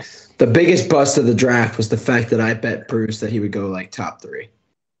be ass. The biggest bust of the draft was the fact that I bet Bruce that he would go like top 3.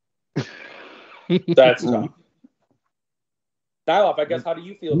 That's tough. Niloff, I guess, how do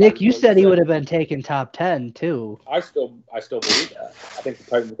you feel? Nick, you said he would have been taken top 10 too. I still believe that. I think the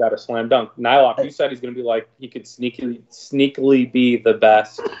Titans got a slam dunk. Niloff, you said he's going to be like, he could sneakily be the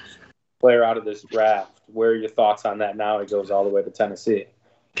best player out of this draft. Where are your thoughts on that now? He goes all the way to Tennessee.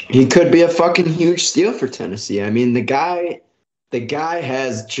 He could be a fucking huge steal for Tennessee. I mean, the guy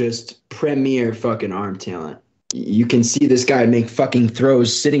has just premier fucking arm talent. You can see this guy make fucking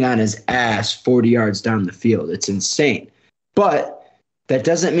throws sitting on his ass 40 yards down the field. It's insane. But that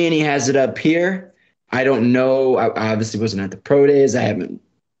doesn't mean he has it up here. I don't know. I obviously wasn't at the pro days. I haven't,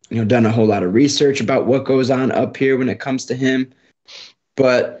 done a whole lot of research about what goes on up here when it comes to him.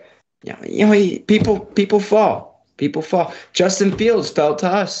 But people fall. People fall. Justin Fields fell to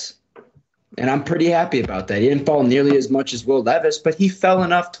us, and I'm pretty happy about that. He didn't fall nearly as much as Will Levis, but he fell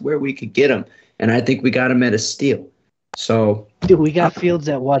enough to where we could get him, and I think we got him at a steal. So, dude, we got Fields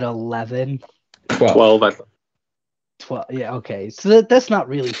at what, 11? 12, I thought. 12. Yeah, okay. So that's not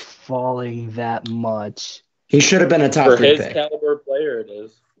really falling that much. He should have been a top 3 pick. For his caliber player, it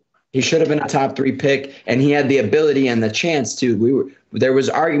is. He should have been a top 3 pick, and he had the ability and the chance to. There was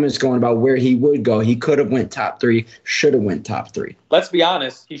arguments going about where he would go. He could have went top 3, should have went top 3. Let's be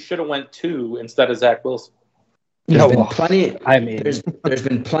honest. He should have went 2 instead of Zach Wilson. There's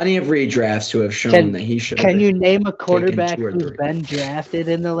been plenty of redrafts who have shown that he should. Can you name a quarterback who's been drafted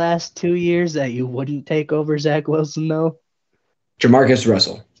in the last 2 years that you wouldn't take over Zach Wilson though? Jamarcus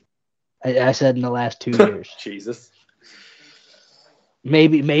Russell. I said in the last 2 years. Jesus.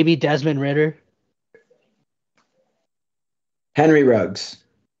 Maybe Desmond Ridder. Henry Ruggs.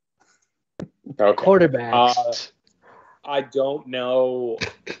 Okay. Quarterbacks. I don't know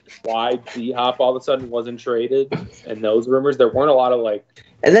why D-Hop all of a sudden wasn't traded and those rumors. There weren't a lot of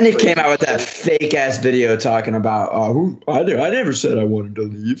And then he came out with that fake-ass video talking about, I never said I wanted to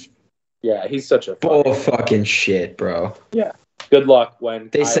leave. Yeah, he's such a full fucking shit, bro. Yeah. Good luck when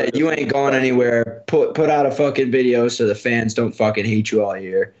they said you ain't going anywhere. Put out a fucking video so the fans don't fucking hate you all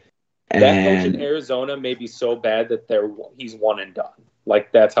year. And that coach in Arizona may be so bad that he's one and done.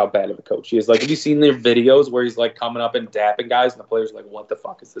 Like, that's how bad of a coach he is. Like, have you seen their videos where he's, coming up and dapping guys, and the players are like, what the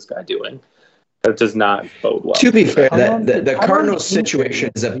fuck is this guy doing? That does not bode well. To be fair, the Cardinals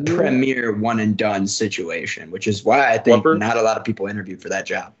situation is a premier one-and-done situation, which is why I think not a lot of people interviewed for that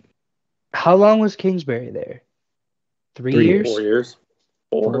job. How long was Kingsbury there? 3 years? 4 years.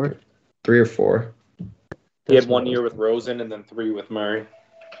 4. 3 or 4. He had 1 year with Rosen and then 3 with Murray.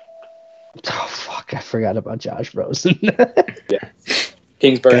 Oh, fuck. I forgot about Josh Rosen. Yeah.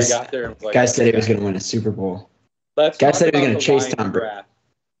 Kingsbury got there. And was guy said he was going to win a Super Bowl. Guy said he was going to chase Tom Brady.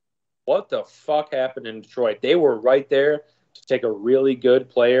 What the fuck happened in Detroit? They were right there to take a really good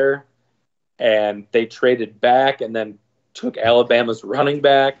player, and they traded back and then took Alabama's running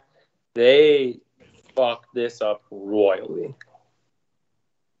back. They fucked this up royally.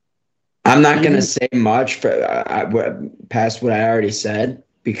 I'm not going to say much past what I already said,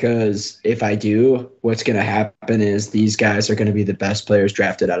 because if I do, what's going to happen is these guys are going to be the best players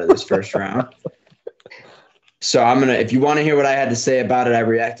drafted out of this first round. So if you want to hear what I had to say about it, I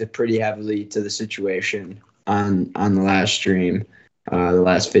reacted pretty heavily to the situation on the last stream, the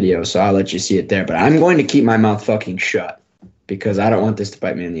last video. So I'll let you see it there. But I'm going to keep my mouth fucking shut because I don't want this to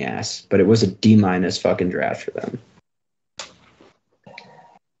bite me in the ass. But it was a D- fucking draft for them.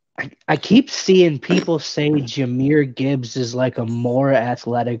 I keep seeing people say Jahmyr Gibbs is like a more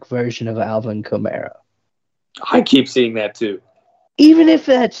athletic version of Alvin Kamara. I keep seeing that too. Even if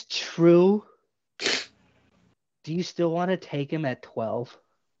that's true, do you still want to take him at 12?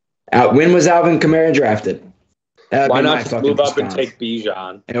 When was Alvin Kamara drafted? Why not just move up and take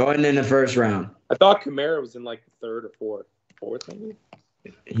Bijan? It wasn't in the first round. I thought Kamara was in like the third or fourth maybe.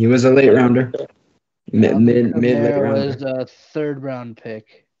 He was a late rounder. Mid late rounder. Was a third round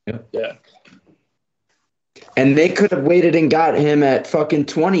pick. Yep. Yeah. And they could have waited and got him at fucking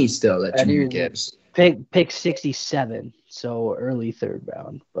 20 still. That Jahmyr Gibbs. Pick 67, so early third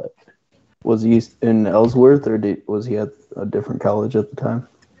round. But was he in Ellsworth or was he at a different college at the time.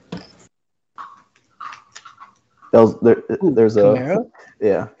 There's Camaro?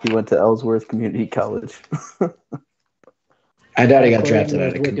 he went to Ellsworth Community College. I doubt he got According drafted to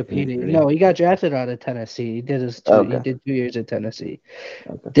out of Wikipedia. community. No, he got drafted out of Tennessee. He did Okay. He did 2 years at Tennessee.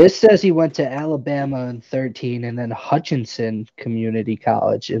 Okay. This says he went to Alabama in 13 and then Hutchinson Community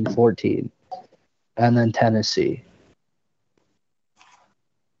College in 14. And then Tennessee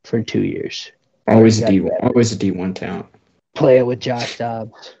for 2 years. Always a D1 talent. Playing with Josh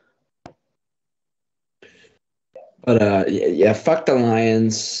Dobbs. But yeah, fuck the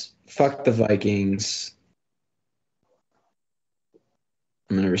Lions. Fuck the Vikings.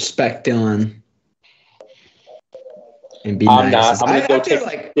 I'm gonna respect Dylan and be I'm nice. not. I'm gonna go take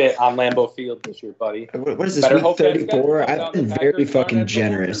like it on Lambeau Field this year, buddy. What is this, Better week hope that 34? Jets I've been the very Packers fucking aren't at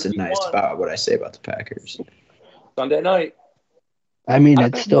generous and week nice one. about what I say about the Packers. Sunday night. I mean, I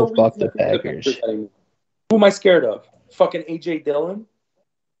it's have still no fuck reason the to root for Packers. anymore. Who am I scared of? Fucking AJ Dillon?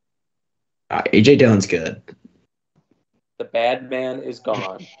 AJ Dillon's good. The bad man is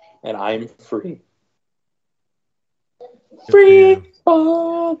gone, and I'm free. Free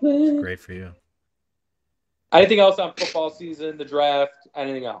falling. Great for you. Anything else on football season, the draft,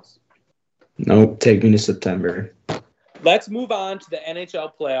 anything else? Nope, take me to September. Let's move on to the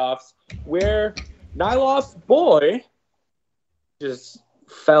NHL playoffs, where Niloff's boy just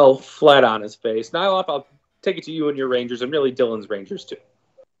fell flat on his face. Niloff, I'll take it to you and your Rangers, and really Dylan's Rangers too.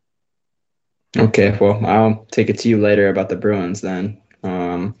 Okay, well, I'll take it to you later about the Bruins then.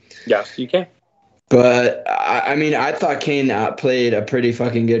 Yes, you can. But, I mean, I thought Kane played a pretty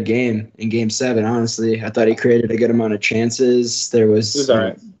fucking good game in Game 7, honestly. I thought he created a good amount of chances. There was all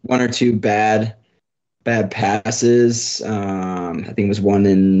right. one or two bad passes. I think it was one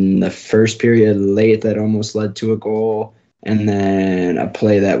in the first period late that almost led to a goal. And then a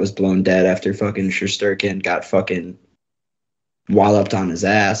play that was blown dead after fucking Shesterkin got fucking walloped on his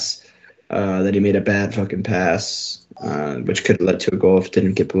ass. That he made a bad fucking pass, which could have led to a goal if it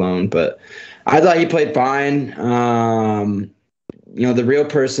didn't get blown. But I thought he played fine. The real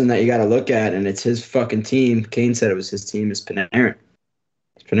person that you got to look at, and it's his fucking team. Kane said it was his team, is Panarin.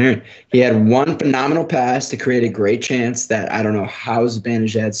 He had one phenomenal pass to create a great chance that I don't know how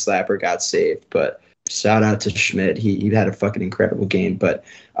Zibanejad slapper got saved, but shout out to Schmidt. He had a fucking incredible game. But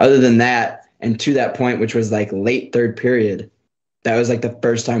other than that, and to that point, which was like late third period, that was like the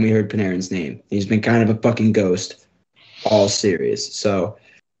first time we heard Panarin's name. He's been kind of a fucking ghost all series. So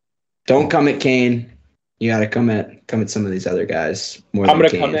don't come at Kane. You got to come at some of these other guys more I'm than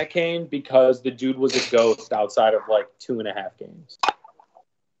going to come at Kane because the dude was a ghost outside of like 2.5 games.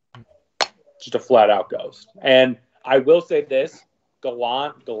 Just a flat-out ghost. And I will say this,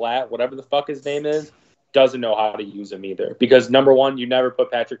 Galat, whatever the fuck his name is, doesn't know how to use him either. Because, number one, you never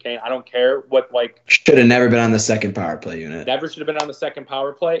put Patrick Kane. I don't care what, like... Should have never been on the second power play unit. Never should have been on the second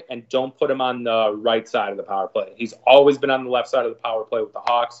power play, and don't put him on the right side of the power play. He's always been on the left side of the power play with the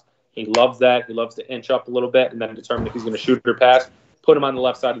Hawks. He loves that. He loves to inch up a little bit and then determine if he's going to shoot or pass. Put him on the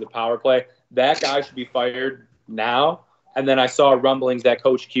left side of the power play. That guy should be fired now. And then I saw rumblings that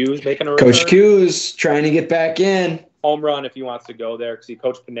Coach Q's making a return. Coach Q's trying to get back in. Home run if he wants to go there because he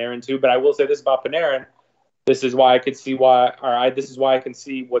coached Panarin too. But I will say this about Panarin. This is why I can see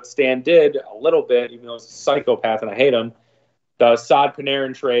what Stan did a little bit, even though he's a psychopath and I hate him. The Saad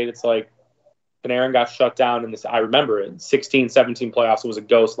Panarin trade, it's like Panarin got shut down in this. I remember it. 16-17 playoffs. It was a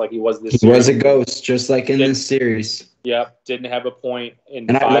ghost like he was this series. He was a ghost, just like in this series. Yep. Didn't have a point in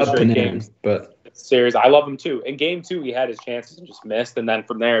and 5 straight Panarin, games. But series. I love him too. In game 2, he had his chances and just missed. And then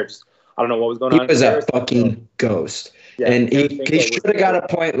from there, I don't know what was going on. He was a fucking ghost. Yeah, and he should have got a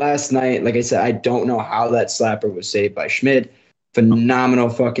point last night. Like I said, I don't know how that slapper was saved by Schmidt. Phenomenal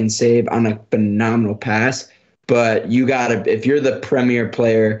fucking save on a phenomenal pass. But you got to, if you're the premier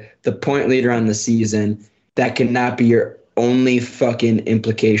player, the point leader on the season, that cannot be your only fucking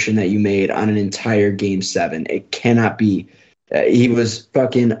implication that you made on an entire Game 7. It cannot be. He was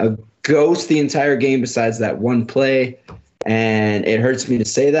fucking a ghost the entire game besides that one play. And it hurts me to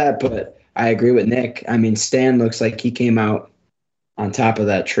say that, but I agree with Nick. I mean, Stan looks like he came out on top of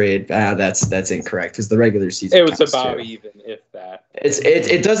that trade. That's incorrect because the regular season. It was about even, if that.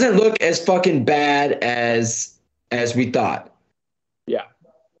 It doesn't look as fucking bad as we thought. Yeah,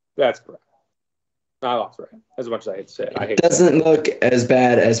 that's correct. I lost right. As much as I hate to say it, it doesn't look as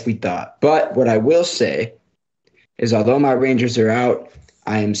bad as we thought. But what I will say is, although my Rangers are out,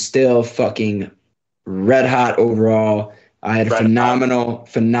 I am still fucking red hot overall. I had a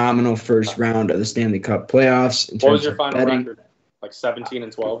phenomenal first round of the Stanley Cup playoffs. What was your final record? Like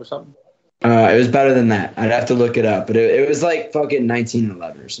 17-12 or something? It was better than that. I'd have to look it up, but it was like fucking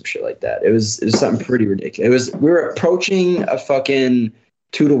 1911 or some shit like that. It was something pretty ridiculous. We were approaching a fucking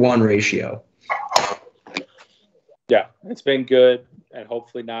 2-to-1 ratio. Yeah, it's been good, and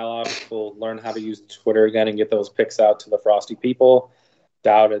hopefully Niloff will learn how to use Twitter again and get those picks out to the Frosty people.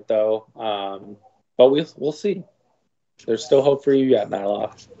 Doubt it though, but we'll see. There's still hope for you yet,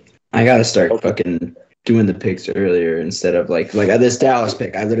 Niloff. I gotta start fucking doing the picks earlier instead of like this Dallas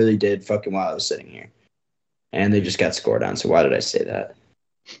pick. I literally did fucking while I was sitting here, and they just got scored on. So why did I say that?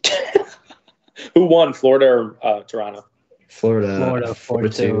 Who won, Florida or Toronto? Florida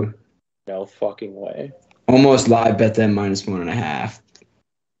 4-2. No fucking way. Almost live bet them -1.5.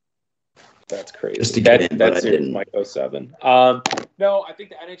 That's crazy. Just to get in, but I series didn't. might go 7. No, I think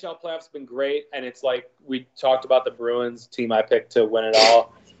the NHL playoffs have been great, and it's like we talked about the Bruins team I picked to win it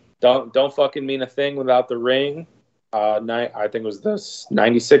all. Don't fucking mean a thing without the ring. I think it was the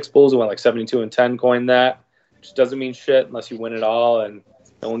 96 Bulls who went like 72-10, coined that. Which doesn't mean shit unless you win it all, and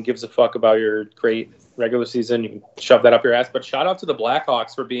no one gives a fuck about your great regular season. You can shove that up your ass. But shout out to the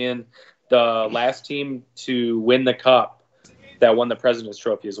Blackhawks for being the last team to win the cup that won the President's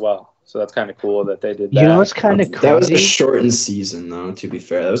Trophy as well. So that's kind of cool that they did that. You know what's kind of crazy? That was a shortened season, though, to be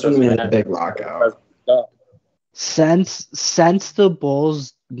fair. That was when we had a big lockout. Since the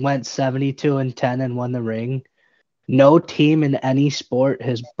Bulls went 72-10 and won the ring, no team in any sport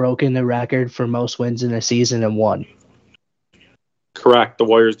has broken the record for most wins in a season and won. Correct. The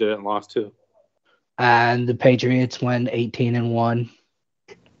Warriors did it and lost too. And the Patriots went 18-1.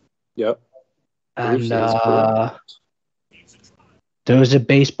 Yep. And there was a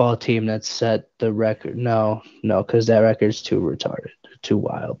baseball team that set the record. No, because that record's too retarded, too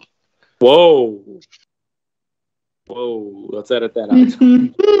wild. Whoa. Let's edit that out.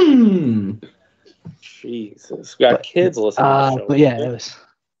 Jesus. We got kids listening to the show. But yeah, it was.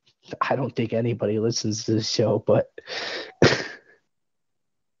 I don't think anybody listens to the show, but.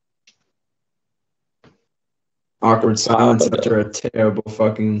 Awkward silence after a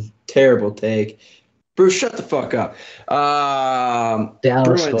terrible take. Bruce, shut the fuck up.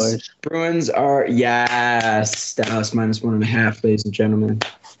 Dallas scores. Bruins are, yes. Dallas -1.5, ladies and gentlemen.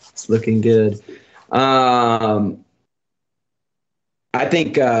 It's looking good. I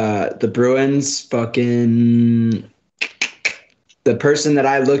think the Bruins fucking... The person that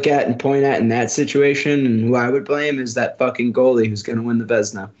I look at and point at in that situation and who I would blame is that fucking goalie who's going to win the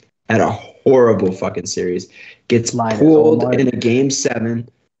Vezina. Had a horrible fucking series. Gets pulled in a game 7.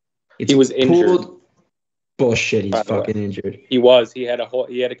 He was injured. Bullshit. He's fucking injured. He was. He had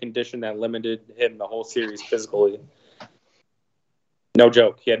a condition that limited him the whole series physically. No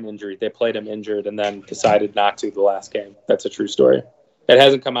joke. He had an injury. They played him injured and then decided not to the last game. That's a true story. It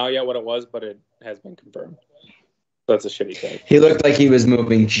hasn't come out yet what it was, but it has been confirmed. That's a shitty thing. He looked like he was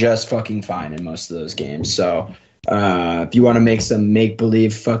moving just fucking fine in most of those games. So if you want to make some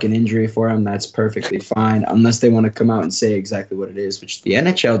make-believe fucking injury for him, that's perfectly fine, unless they want to come out and say exactly what it is, which the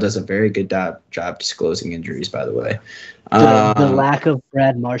NHL does a very good job disclosing injuries, by the way. The lack of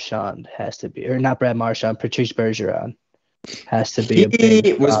Brad Marchand has to be, or not Brad Marchand, Patrice Bergeron has to be a big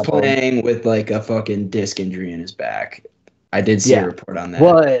He was problem. playing with like a fucking disc injury in his back. I did see a report on that.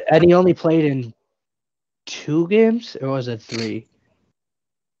 Well, and he only played in 2 games, or was it 3?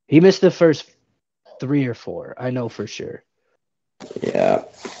 He missed the first 3 or 4. I know for sure. Yeah.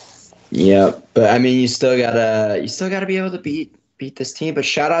 But I mean, you still gotta be able to beat this team. But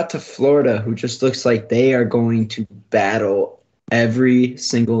shout out to Florida, who just looks like they are going to battle every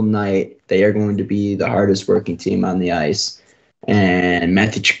single night. They are going to be the hardest working team on the ice. And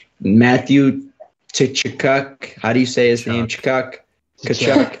Matthew Tkachuk, how do you say his name?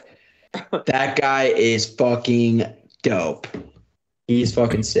 Tkachuk. That guy is fucking dope. He's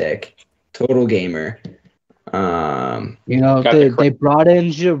fucking sick. Total gamer. They brought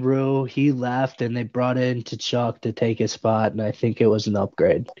in Giroux. He left, and they brought in Tkachuk to take his spot, and I think it was an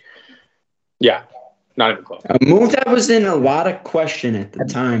upgrade. Yeah, not even close. A move that was in a lot of question at the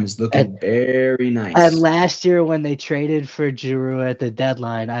time is looking very nice. And last year, when they traded for Giroux at the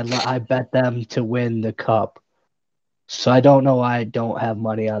deadline, I bet them to win the cup. So I don't know why I don't have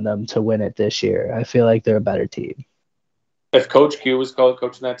money on them to win it this year. I feel like they're a better team. If Coach Q was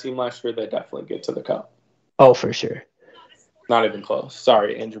coaching that team last year, they'd definitely get to the cup. Oh, for sure. Not even close.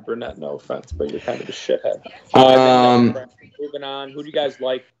 Sorry, Andrew Burnett. No offense, but you're kind of a shithead. Moving on. Who do you guys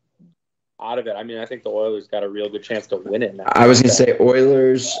like out of it? I mean, I think the Oilers got a real good chance to win it now. I was going to say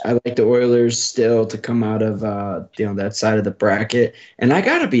Oilers. I like the Oilers still to come out of that side of the bracket. And I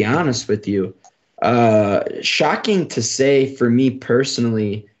got to be honest with you. Shocking to say for me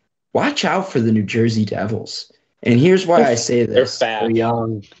personally, watch out for the New Jersey Devils. And here's why I say this. They're fast. They're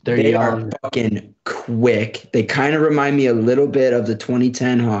young. They are fucking quick. They kind of remind me a little bit of the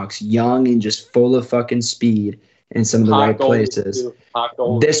 2010 Hawks, young and just full of fucking speed in some of the right places.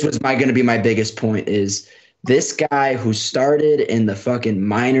 This was going to be my biggest point is this guy who started in the fucking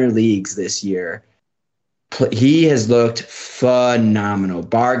minor leagues this year, he has looked phenomenal.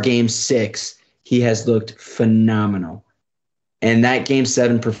 Bar game 6, he has looked phenomenal. And that game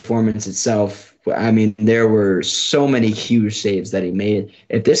 7 performance itself, I mean, there were so many huge saves that he made.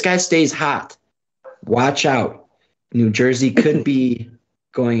 If this guy stays hot, watch out. New Jersey could be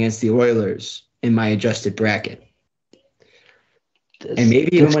going against the Oilers in my adjusted bracket. And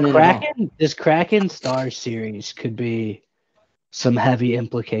maybe even winning it all. This Kraken Stars series could be some heavy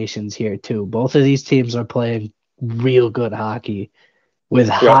implications here, too. Both of these teams are playing real good hockey with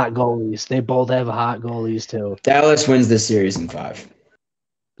hot goalies. They both have hot goalies, too. Dallas wins this series in 5.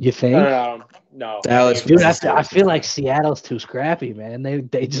 You think? No. Dallas. Dude, I feel like Seattle's too scrappy, man.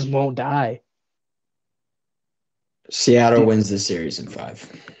 They just won't die. Seattle wins the series in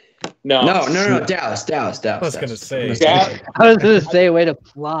 5. No. Dallas. I was going to say. I was going to say, way to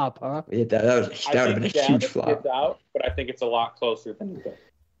flop, huh? Yeah, that would have been a huge flop. Out, but I think it's a lot closer than you think.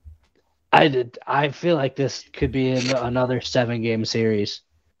 I feel like this could be another 7-game series.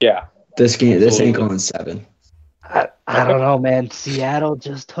 Yeah. This ain't going 7. I don't know, man. Seattle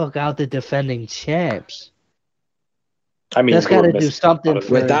just took out the defending champs. I mean, that's got to do something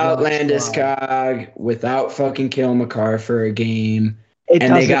for without Landeskog, without fucking Cale Makar for a game. It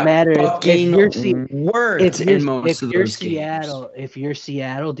doesn't matter if you're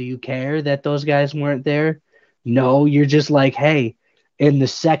Seattle, do you care that those guys weren't there? No, you're just like, hey, in the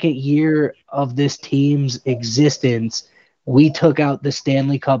second year of this team's existence, we took out the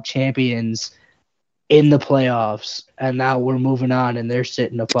Stanley Cup champions in the playoffs, and now we're moving on, and they're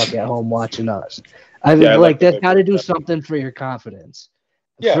sitting the fuck at home watching us. I mean, that's got to do something for your confidence.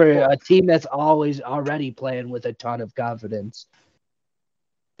 Yeah, for a team that's already playing with a ton of confidence.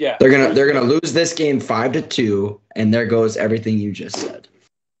 Yeah, they're gonna lose this game 5-2, and there goes everything you just said.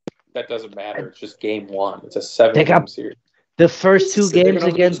 That doesn't matter. It's just game 1. It's a 7-game series. The first 2 games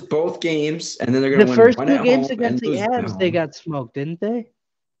against both games, and then they're gonna win first one 2 games against the Avs. They got smoked, didn't they?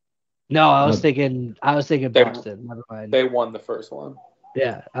 No, I was thinking Boston. Never mind. They won the first one.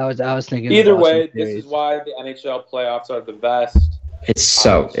 Yeah, I was thinking. Either way, this is why the NHL playoffs are the best. It's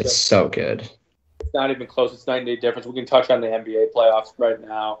so good. It's not even close. It's 9-day difference. We can touch on the NBA playoffs right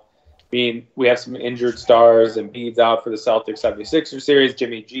now. I mean, we have some injured stars. Embiid's out for the Celtics 76ers series.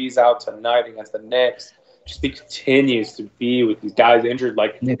 Jimmy G's out tonight against the Knicks. Just continues to be with these guys injured.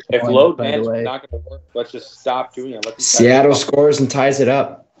 Like, if load management's not going to work, let's just stop doing it. Seattle scores and ties it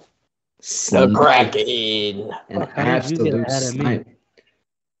up. The Kraken. An absolute snipe.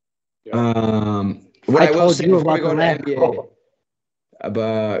 What I will say before we go to NBA,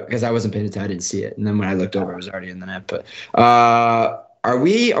 because I wasn't paying attention, I didn't see it, and then when I looked over, it was already in the net. But are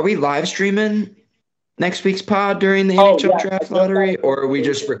we live streaming next week's pod during the NHL draft lottery, or are we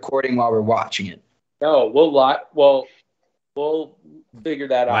just recording while we're watching it? No, we'll figure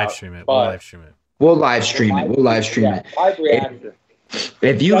that out. We'll live stream it. Live reaction.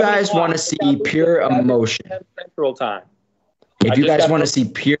 If you guys want to see pure emotion, Central Time. If you guys want to see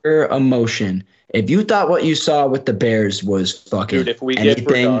pure emotion, if you thought what you saw with the Bears was fucking Dude, if we anything, get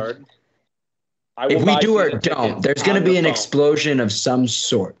Bernard, if we do or don't, there's going to be an explosion of some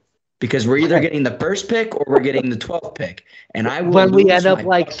sort because we're either getting the first pick or we're getting the 12th pick, and I will. When we end up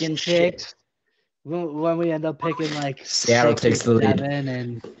like 6, when we end up picking like Seattle 6 takes the lead,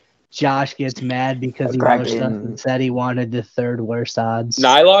 and Josh gets mad because he pushed us and said he wanted the 3rd worst odds.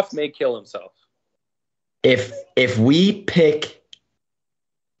 Niloff may kill himself. If we pick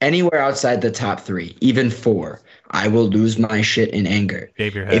anywhere outside the top 3, even 4, I will lose my shit in anger.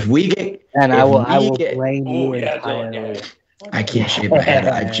 Shave your head. If we get, I will blame you entirely. I can't shave my head.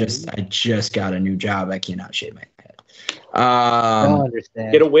 I just got a new job. I cannot shave my head. I don't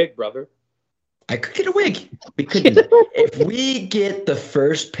understand. Get a wig, brother. I could get a wig. We could do that. If we get the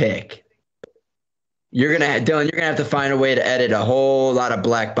first pick, Dylan, you're gonna have to find a way to edit a whole lot of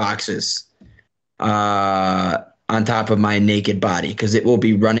black boxes on top of my naked body because it will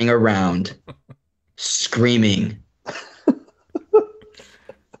be running around screaming.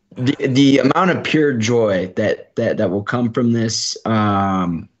 The amount of pure joy that will come from this. We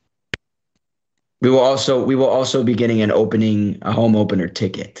will also be getting a home opener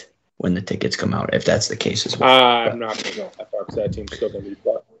ticket when the tickets come out, if that's the case as well. I'm not going to go that far because that team's still going to be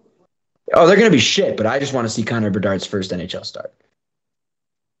fun. Oh, they're going to be shit, but I just want to see Connor Bedard's first NHL start.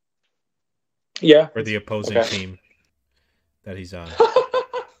 Yeah. For the opposing team that he's on.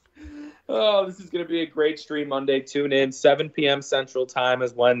 Oh, this is going to be a great stream Monday. Tune in. 7 p.m. Central Time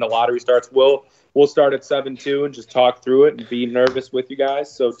is when the lottery starts. We'll start at 7 too and just talk through it and be nervous with you guys.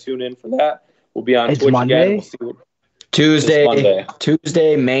 So tune in for that. We'll be on Twitch Monday? again. We'll see what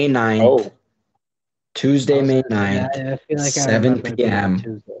Tuesday, May 9th. Oh. Tuesday, May 9th, I feel like 7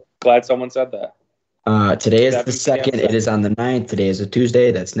 p.m. Glad someone said that. Today is the 2nd. It is on the 9th. Today is a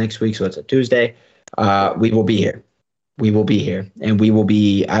Tuesday. That's next week, so it's a Tuesday. We will be here. We will be here. And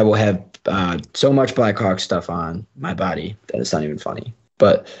I will have so much Blackhawk stuff on my body that it's not even funny.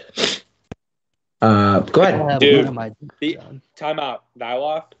 But go ahead. Dude, time out.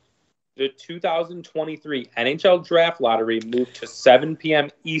 Niloff. The 2023 NHL Draft Lottery moved to 7 p.m.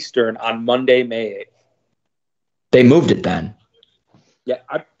 Eastern on Monday, May 8th. They moved it then. Yeah,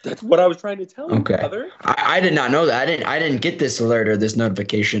 that's what I was trying to tell you, okay. brother. I did not know that. I didn't get this alert or this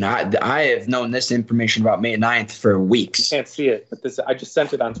notification. I have known this information about May 9th for weeks. You can't see it, but I just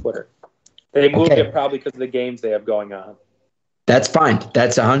sent it on Twitter. They moved it probably because of the games they have going on. That's fine.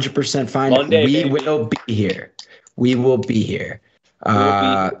 That's 100% fine. Monday, we will be here. We will be here.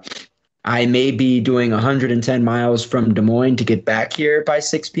 I may be doing 110 miles from Des Moines to get back here by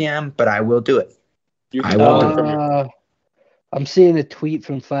 6 p.m., but I will do it. I will. I'm seeing a tweet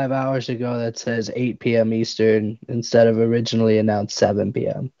from 5 hours ago that says 8 p.m. Eastern instead of originally announced 7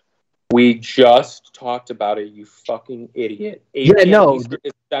 p.m. We just talked about it, you fucking idiot. 8 p.m. Eastern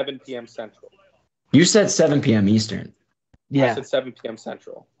is 7 p.m. Central. You said 7 p.m. Eastern. Yeah. I said 7 p.m.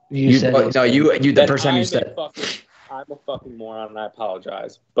 Central. You the first time you said I'm a fucking moron and I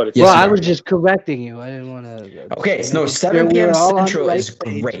apologize. But it's I was just correcting you. I didn't want to. Okay, so 7 p.m. Central is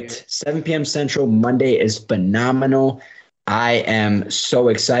great. 7 p.m. Central Monday is phenomenal. I am so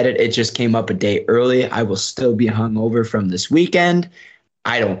excited. It just came up a day early. I will still be hungover from this weekend.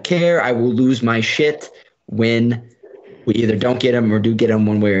 I don't care. I will lose my shit when we either don't get them or do get them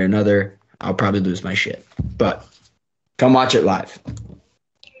one way or another. I'll probably lose my shit. But come watch it live.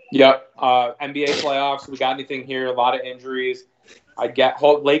 Yep. NBA playoffs. We got anything here? A lot of injuries.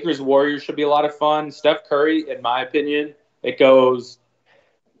 Lakers Warriors should be a lot of fun. Steph Curry, in my opinion, it goes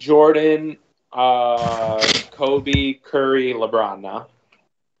Jordan, Kobe, Curry, LeBron now.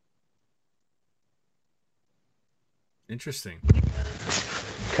 Interesting.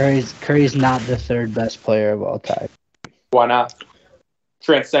 Curry's not the third best player of all time. Why not?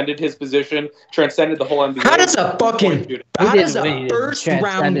 Transcended his position, transcended the whole NBA. How does a first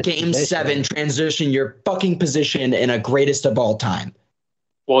round game 7 transition your fucking position in a greatest of all time?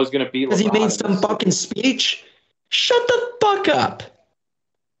 Well, he's going to beat LeBron. Because he made some fucking speech? Shut the fuck up.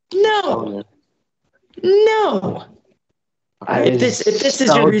 No. If this is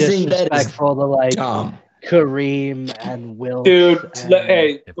so your reason, that is dumb. Kareem and Will. Dude,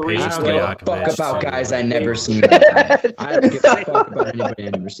 I don't give a fuck about guys I never seen live. I don't give a fuck about anybody I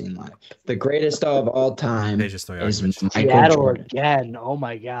never seen live. The greatest of all time is Michael Jordan. Again. Oh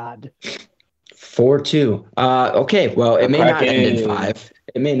my God. 4-2. Okay, well, it may not end in 5.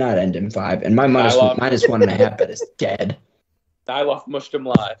 It may not end in 5. And my minus 1.5 bet is dead. Niloff mushed him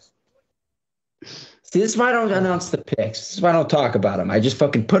live. See, this is why I don't announce the picks. This is why I don't talk about them. I just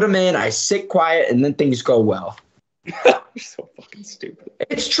fucking put them in, I sit quiet, and then things go well. You're so fucking stupid.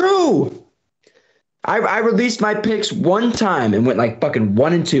 It's true. I released my picks one time and went like fucking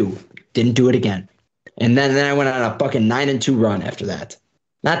 1-2. Didn't do it again. And then I went on a fucking 9-2 run after that.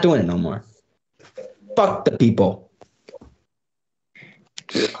 Not doing it no more. Fuck the people.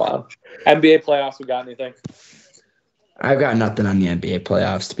 You're a clown. NBA playoffs, we got anything? I've got nothing on the NBA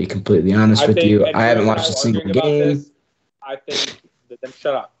playoffs, to be completely honest with you. I haven't watched a single game. I think, then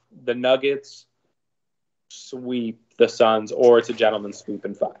shut up. The Nuggets sweep the Suns, or it's a gentleman's sweep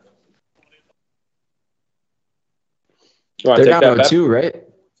in 5. They're down 0-2, right?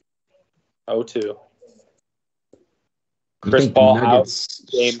 0-2. Chris Paul out,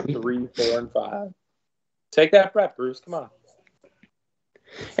 game 3, 4, and 5. Take that bet, Bruce. Come on.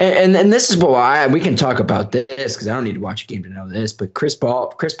 And this is why we can talk about this, because I don't need to watch a game to know this. But Chris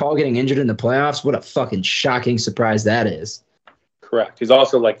Paul getting injured in the playoffs, what a fucking shocking surprise that is. Correct. He's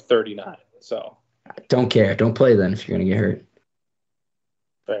also like 39. So don't care. Don't play then if you're gonna get hurt.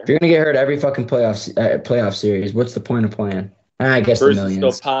 Fair. If you're gonna get hurt every fucking playoff series, what's the point of playing? I guess Bruce the millions.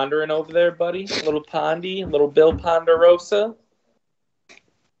 Is still pondering over there, buddy. Little Pondy, little Bill Ponderosa.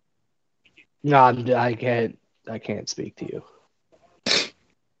 No, I can't speak to you.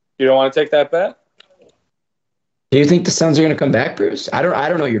 You don't want to take that bet? Do you think the Suns are going to come back, Bruce? I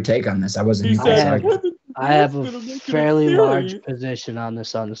don't know your take on this. I wasn't. I have a fairly large position on the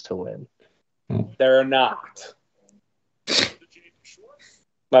Suns to win. They're not.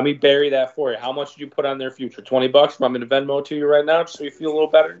 Let me bury that for you. How much did you put on their future? $20? Want me to Venmo to you right now, just so you feel a little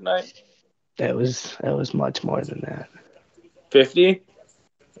better tonight? It was much more than that. 50?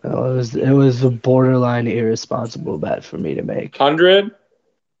 It was a borderline irresponsible bet for me to make. 100?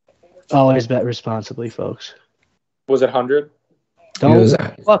 Always bet responsibly, folks. Was it 100?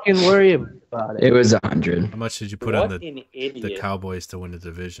 Don't fucking worry about it. It was 100. How much did you put on the Cowboys to win the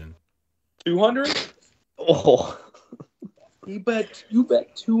division? 200? Oh. You bet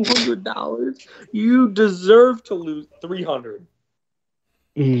 $200. You deserve to lose 300.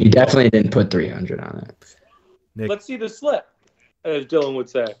 He definitely didn't put 300 on it. Nick, let's see the slip, as Dylan would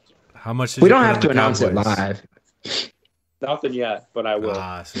say. How much did we you don't put have on to the announce Cowboys? it live. Nothing yet, but I will.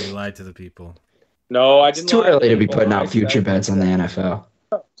 So you lied to the people. No, I didn't. It's too early to be putting out future bets on the NFL.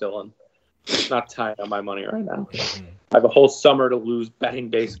 Dylan, not tying up my money right now. I have a whole summer to lose betting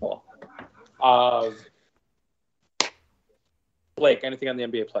baseball. Blake, anything on the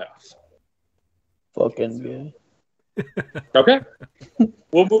NBA playoffs? Fucking yeah. Okay.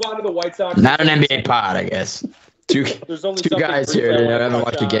 We'll move on to the White Sox. Not an NBA pod, I guess. Two guys here that haven't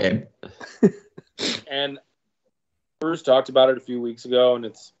watched a game. And Bruce talked about it a few weeks ago, and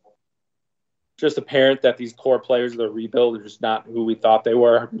it's just apparent that these core players of the rebuild are just not who we thought they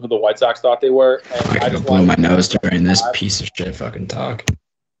were, who the White Sox thought they were. And I just blow my nose during this piece of shit fucking talk.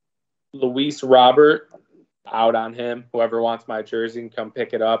 Luis Robert, out on him. Whoever wants my jersey can come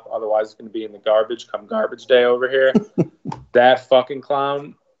pick it up. Otherwise, it's going to be in the garbage come garbage day over here. That fucking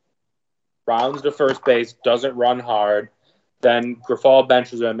clown rounds to first base, doesn't run hard. Then Grifol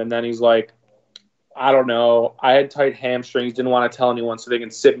benches him, and then he's like, I don't know. I had tight hamstrings, didn't want to tell anyone so they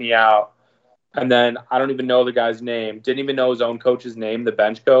can sit me out. And then I don't even know the guy's name. Didn't even know his own coach's name, the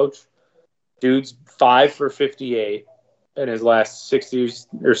bench coach. Dude's 5 for 58 in his last 60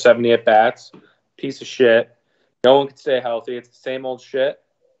 or 70 at-bats. Piece of shit. No one can stay healthy. It's the same old shit.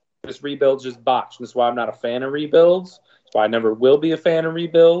 This rebuild's just botched. That's why I'm not a fan of rebuilds. That's why I never will be a fan of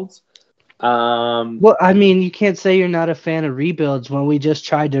rebuilds. Well, I mean, you can't say you're not a fan of rebuilds when we just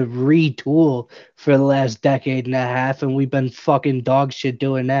tried to retool for the last decade and a half, and we've been fucking dog shit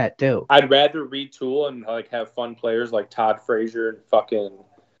doing that too. I'd rather retool and like have fun players like Todd Frazier and fucking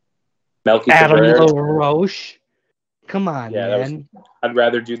Melky Adam Cabrera. LaRoche. Come on, Yeah, man. I'd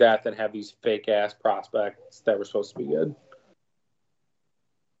rather do that than have these fake ass prospects that were supposed to be good.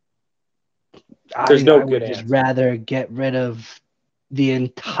 There's no I good would just answer. rather get rid of the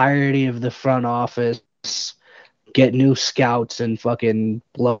entirety of the front office, get new scouts, and fucking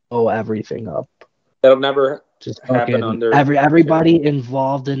blow everything up. That'll never Just happen fucking under everybody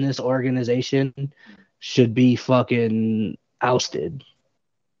involved in this organization should be fucking ousted.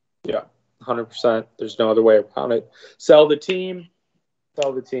 Yeah, 100%. There's no other way around it. Sell the team.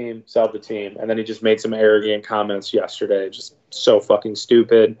 And then he just made some arrogant comments yesterday. Just so fucking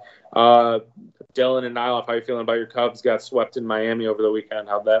stupid. Dylan and Niloff, how you feeling about your Cubs? Got swept in Miami over the weekend.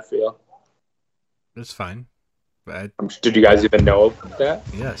 How'd that feel? It's fine. Did you guys even know that?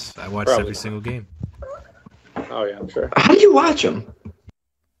 Yes, I watched Probably every single game. Oh, yeah, I'm sure. How do you watch them?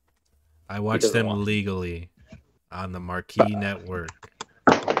 I watched them legally on the Marquee Network.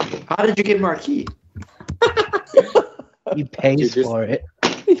 How did you get Marquee? He pays for it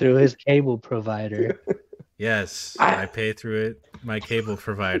through his cable provider. Yes, I pay through it. My cable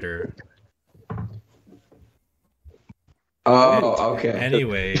provider. Oh, okay.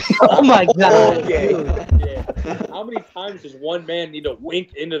 Anyway. Oh my god. Okay. Yeah. How many times does one man need to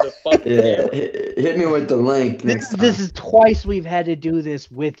wink into the fucking camera? Hit me with the link. This is twice we've had to do this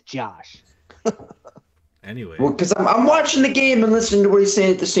with Josh. Anyway. Well, because I'm watching the game and listening to what he's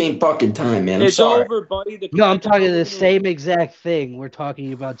saying at the same fucking time, man. It's over, buddy. No, I'm talking the same exact thing. We're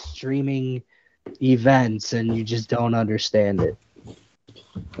talking about streaming events, and you just don't understand it.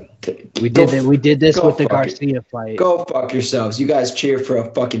 We did this with the Garcia fight. Go fuck yourselves. You guys cheer for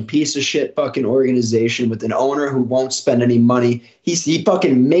a fucking piece of shit fucking organization with an owner who won't spend any money. He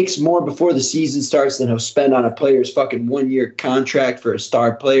fucking makes more before the season starts than he'll spend on a player's fucking 1-year contract for a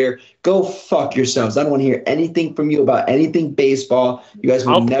star player. Go fuck yourselves. I don't want to hear anything from you about anything baseball. You guys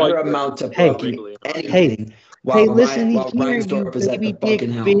will never amount to fucking anything. Hey, listen here, you baby dick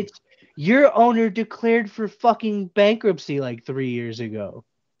bitch. Your owner declared for fucking bankruptcy like 3 years ago.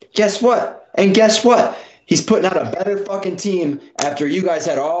 Guess what? And guess what? He's putting out a better fucking team after you guys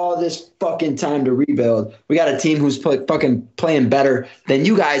had all this fucking time to rebuild. We got a team who's fucking playing better than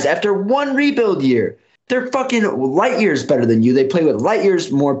you guys after one rebuild year. They're fucking light years better than you. They play with light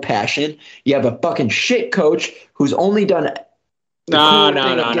years more passion. You have a fucking shit coach who's only done. No.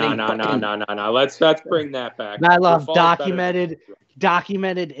 Let's bring that back. Niloff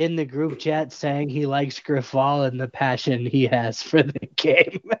documented in the group chat saying he likes Grifol and the passion he has for the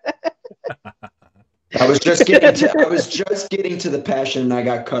game. I was just getting to the passion and I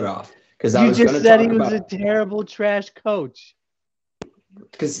got cut off Because You just said he was a terrible trash coach.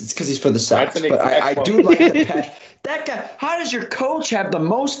 Because he's for the Sox. But I do like the passion. That guy, how does your coach have the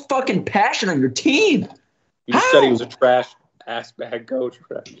most fucking passion on your team? You just said he was a trash ass bag coach.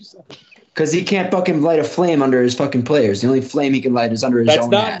 Because he can't fucking light a flame under his fucking players. The only flame he can light is under his own ass.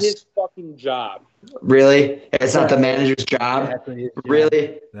 That's not his fucking job. Really? It's not the manager's job? Exactly.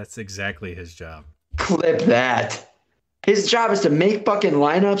 Really? That's exactly his job. Clip that. His job is to make fucking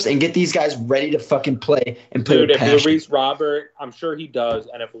lineups and get these guys ready to fucking play and play with passion. If Luis Robert, I'm sure he does,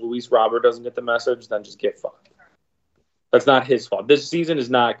 and if Luis Robert doesn't get the message, then just get fucked. That's not his fault. This season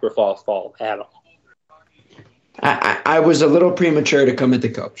is not Griffol's fault at all. I was a little premature to come at the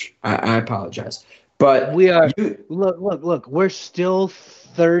coach. I apologize. But we are look, we're still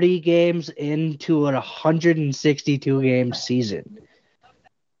 30 games into a 162 game season.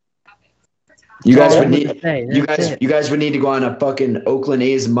 You guys would need to go on a fucking Oakland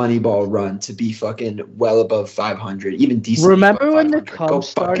A's Moneyball run to be fucking well above 500, even decent. Remember when the Cubs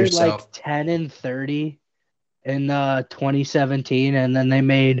started like 10-30 in 2017, and then they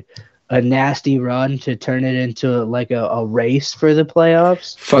made a nasty run to turn it into like a race for the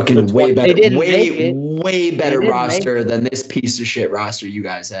playoffs? Fucking way better, way better roster than this piece of shit roster you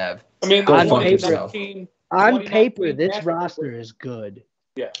guys have. I mean, on paper, this roster is good.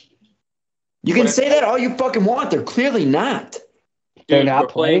 Yeah. You can say that all you fucking want. They're clearly not. They're not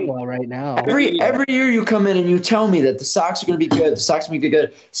playing well right now. Every year you come in and you tell me that the Sox are going to be good. The Sox are going to be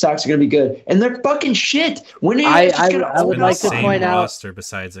good. Sox are going to be good. And they're fucking shit. When are you I would like to point out roster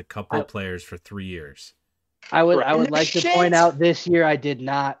besides a couple of players for 3 years. I would like to point out this year I did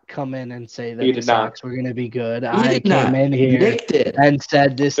not come in and say that the Sox were going to be good. I came in here and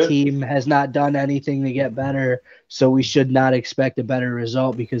said this team has not done anything to get better, so we should not expect a better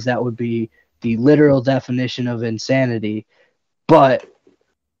result because that would be the literal definition of insanity. But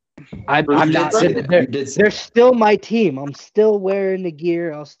I'm not. They're still my team. I'm still wearing the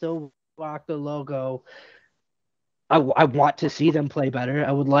gear. I'll still rock the logo. I want to see them play better.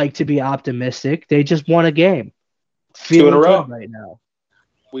 I would like to be optimistic. They just won a game. 2 in a row right now.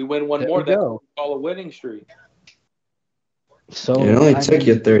 We win one more. That's what we call a winning streak. So it only took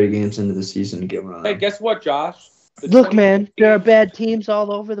you 30 games into the season to get one. Hey, guess what, Josh? Look, man, there are bad teams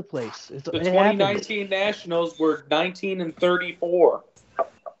all over the place. The 2019 Nationals were 19-34.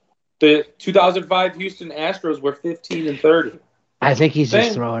 The 2005 Houston Astros were 15-30. I think he's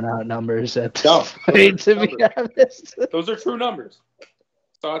just throwing out numbers at this point, to be honest. Those are true numbers.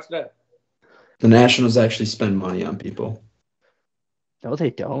 So it's that. The Nationals actually spend money on people. No,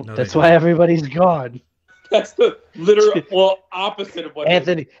 they don't. That's why everybody's gone. That's the literal opposite of what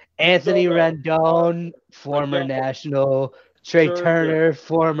Anthony Rendon, former National. Trey Turner,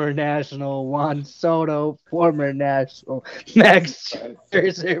 former National. Juan Soto, former National. Max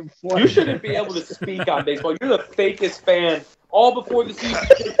Scherzer, You shouldn't be able to speak on baseball. You're the fakest fan. All before the season.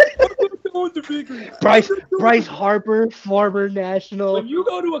 Bryce Harper, former National. When you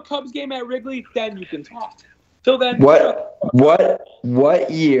go to a Cubs game at Wrigley, then you can talk. Till then, what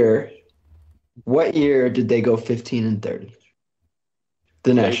year did they go 15-30?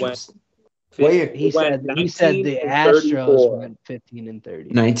 The Nationals. What year? He said the Astros went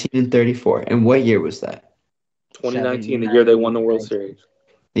 15-30. 19-34. And what year was that? 2019, the year they won the World Series.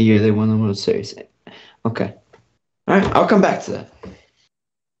 The year they won the World Series. Okay. All right, I'll come back to that.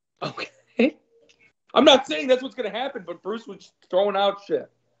 Okay. I'm not saying that's what's going to happen, but Bruce was throwing out shit.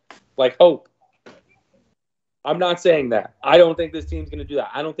 Like hope. I'm not saying that. I don't think this team's going to do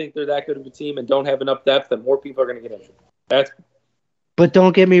that. I don't think they're that good of a team and don't have enough depth and more people are going to get injured. But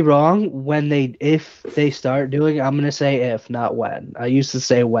don't get me wrong, if they start doing, I'm going to say if, not when. I used to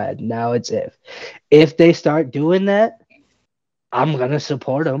say when. Now it's if. If they start doing that, I'm going to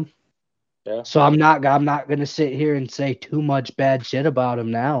support them. Yeah. So I'm not going to sit here and say too much bad shit about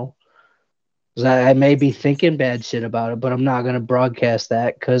him now. I may be thinking bad shit about it, but I'm not going to broadcast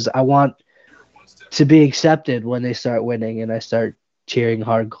that because I want to be accepted when they start winning and I start cheering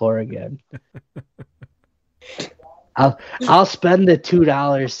hardcore again. I'll spend the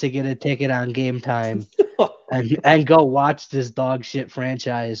 $2 to get a ticket on Game Time and go watch this dog shit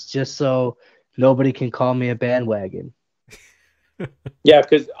franchise just so nobody can call me a bandwagon. Yeah,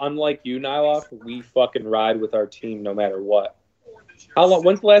 because unlike you, Niloff, we fucking ride with our team no matter what.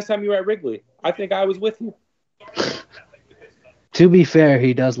 When's the last time you were at Wrigley? I think I was with you. To be fair,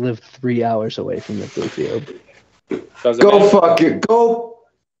 he does live 3 hours away from the blue field. Go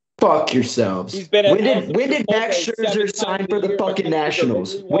fuck yourselves. When did Max Scherzer sign for the fucking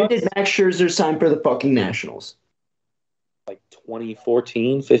Nationals? When did Max Scherzer sign for the fucking Nationals? Like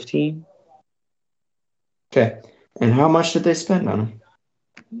 2014, 15. Okay. And how much did they spend on him?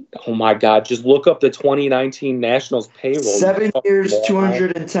 Oh my God! Just look up the 2019 Nationals payroll. 7 years,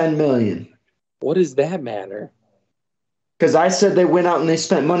 $210 million. What does that matter? Because I said they went out and they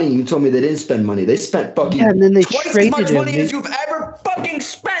spent money. You told me they didn't spend money. They spent fucking and then they twice as traded much him. money as you've ever fucking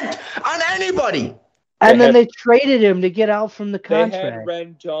spent on anybody. And then they traded him to get out from the contract. They had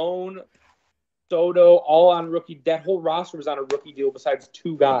Rendon, Soto, all on rookie. That whole roster was on a rookie deal besides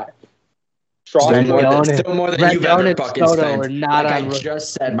 2 guys. Still more than you've ever fucking spent. Not like I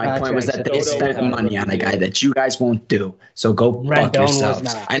just said, my point was that they spent money on a guy that you guys won't do. So go fuck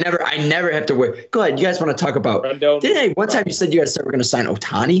yourselves. I never have to worry. Go ahead. You guys want to talk about? One time you said you guys were going to sign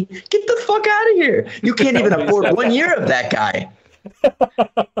Ohtani. Get the fuck out of here. You can't even afford 1 year of that guy.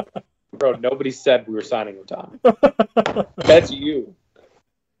 Bro, nobody said we were signing Ohtani. That's you.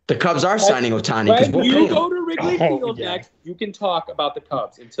 The Cubs are signing Ohtani. When you go to Wrigley Field next, you can talk about the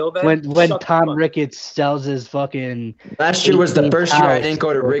Cubs. Until then, when Tom Ricketts sells his fucking. Last year was the first year I didn't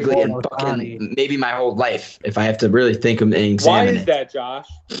go to Wrigley in fucking maybe my whole life. If I have to really think and examine it. Why is that, Josh?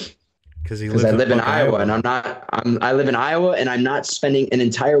 Because I live in Iowa, and I live in Iowa, and I'm not spending an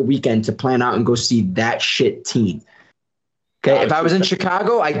entire weekend to plan out and go see that shit team. Okay, if I was in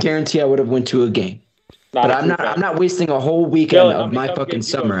Chicago, I guarantee I would have went to a game. But I'm not wasting a whole weekend of my fucking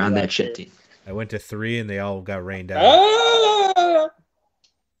summer on that shit team. I went to 3 and they all got rained out.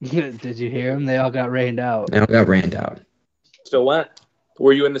 Did you hear them? They all got rained out. They all got rained out. Still went.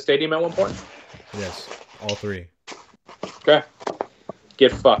 Were you in the stadium at one point? Yes, all 3. Okay.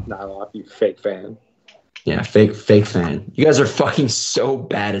 Get fucked, Niloff, you fake fan. Yeah, fake fan. You guys are fucking so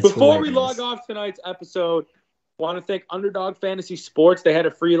bad at Before we log off tonight's episode, want to thank Underdog Fantasy Sports. They had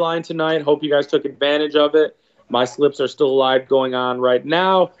a free line tonight. Hope you guys took advantage of it. My slips are still live going on right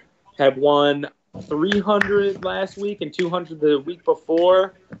now. Have won 300 last week and 200 the week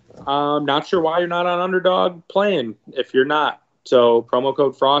before. Not sure why you're not on Underdog playing if you're not. So promo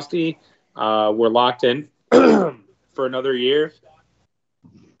code Frosty. We're locked in for another year.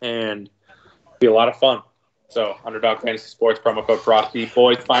 And it'll be a lot of fun. So Underdog Fantasy Sports, promo code Frosty.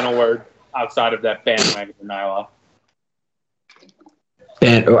 Boys, final word. Outside of that bandwagon for Niloff.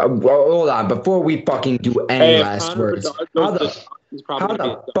 And hold on, before we fucking do any last words, how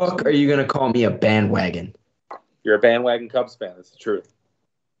the fuck are you gonna call me a bandwagon? You're a bandwagon Cubs fan. That's the truth.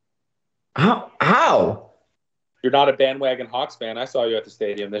 How? You're not a bandwagon Hawks fan. I saw you at the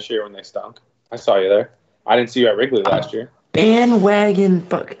stadium this year when they stunk. I saw you there. I didn't see you at Wrigley last year. Bandwagon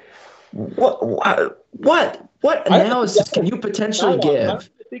fuck. What analysis can you potentially give?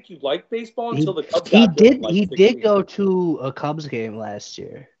 I think you like baseball until the Cubs. He did go to a Cubs game last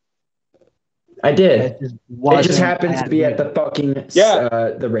year. I did. It just happens to be at the fucking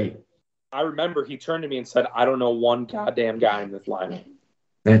the rate. I remember he turned to me and said, "I don't know one goddamn guy in this lineup."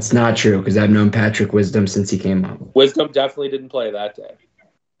 That's not true because I've known Patrick Wisdom since he came up. Wisdom definitely didn't play that day.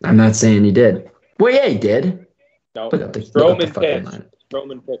 I'm not saying he did. Well, yeah, he did. No, Stroman pitched.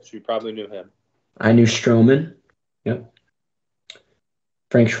 Stroman pitched. You probably knew him. I knew Stroman. Yep.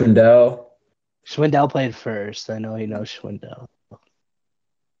 Frank Schwindel. Schwindel played first. I know he knows Schwindel.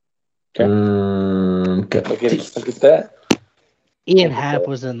 Okay. Look at that. Ian Happ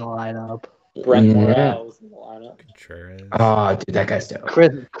was in the lineup. Brent Morel was in the lineup. Contreras. Oh, dude, that guy's dope.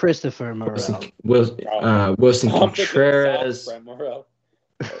 Christopher Morel. Wilson Contreras. Brent Morel.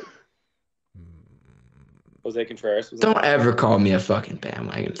 Jose Contreras. Don't ever call me a fucking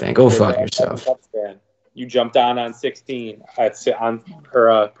bandwagon fan. Go fuck yourself. You jumped on 16. On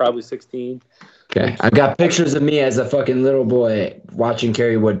her probably 16. Okay, I got pictures of me as a fucking little boy watching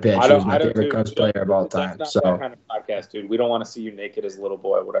Kerry Wood pitch. He's my favorite Cubs player of all time. That's not that kind of podcast, dude. We don't want to see you naked as a little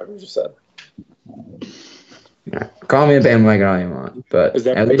boy, whatever you just said. Yeah, call me a bandwagon all you want, but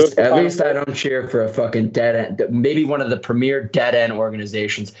at least I don't cheer for a fucking dead end. Maybe one of the premier dead end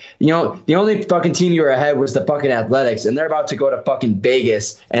organizations. You know, the only fucking team you were ahead was the fucking Athletics, and they're about to go to fucking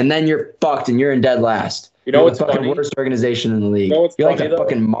Vegas, and then you're fucked and you're in dead last. You know what's the fucking funny? Worst organization in the league. You're like the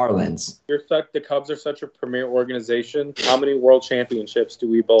fucking Marlins. The Cubs are such a premier organization. How many world championships do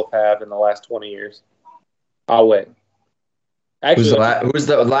we both have in the last 20 years? I'll wait. Actually, who's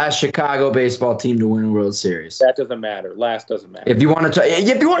the last Chicago baseball team to win a World Series? That doesn't matter. Last doesn't matter. If you want to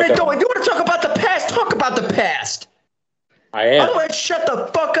talk about the past, talk about the past. I am. Otherwise, shut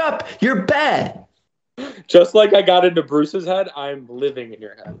the fuck up. You're bad. Just like I got into Bruce's head, I'm living in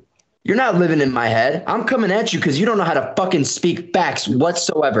your head. You're not living in my head. I'm coming at you because you don't know how to fucking speak facts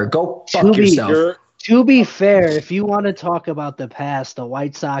whatsoever. Go fuck yourself. To be fair, if you want to talk about the past, the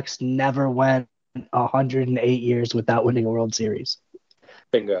White Sox never went 108 years without winning a World Series.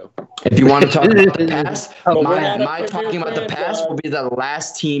 Bingo. If you want to talk about the past, my talking about the past will be the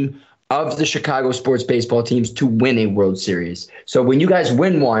last team of the Chicago sports baseball teams to win a World Series. So when you guys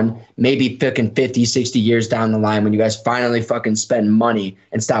win one, maybe fucking 50, 60 years down the line, when you guys finally fucking spend money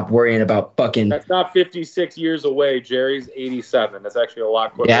and stop worrying about fucking... That's not 56 years away. Jerry's 87. That's actually a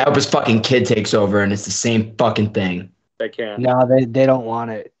lot quicker. Yeah, I hope his fucking kid takes over and it's the same fucking thing. They can. No, they don't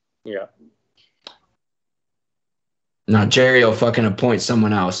want it. Yeah. No, Jerry will fucking appoint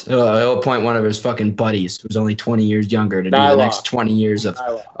someone else. He'll appoint one of his fucking buddies who's only 20 years younger to do the next 20 years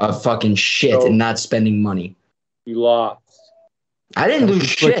of fucking shit and not spending money. You lost. I didn't lose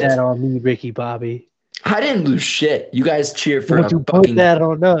shit. Put that on me, Ricky Bobby. I didn't lose shit. You guys cheer for Don't you put that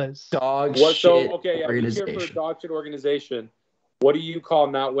on us. Dog shit organization. You cheer for a dog shit organization. What do you call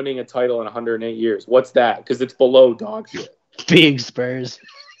not winning a title in 108 years? What's that? Because it's below dog shit. Being Spurs.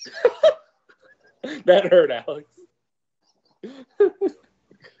 That hurt, Alex.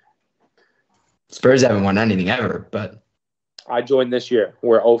 Spurs haven't won anything ever, but I joined this year.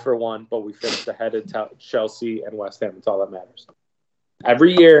 We're 0 for 1, but we finished ahead of Chelsea and West Ham. That's all that matters.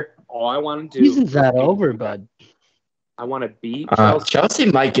 Every year, all I want to do. Season's not over, bud. I want to beat Chelsea.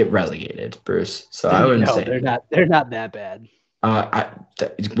 Chelsea might get relegated, Bruce. So I wouldn't say they're not that bad.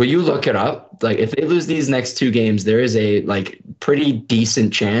 Will you look it up? Like, if they lose these next 2 games, there is a pretty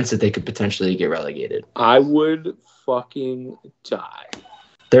decent chance that they could potentially get relegated. I would fucking die.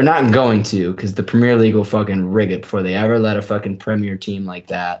 They're not going to, because the Premier League will fucking rig it before they ever let a fucking Premier team like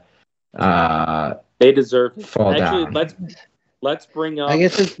that. They deserve it. Fall down. Let's bring up. I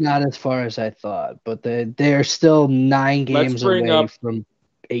guess it's not as far as I thought, but they are still 9 games away from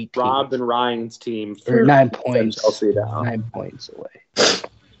 18. Rob and Ryan's team. Or 9 points. Chelsea down. 9 points away.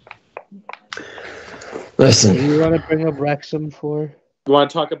 Listen. What do you want to bring up Wrexham for? You want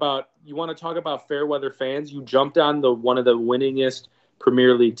to talk about fair weather fans? You jumped on one of the winningest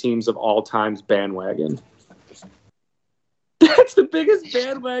Premier League teams of all time's bandwagon. That's the biggest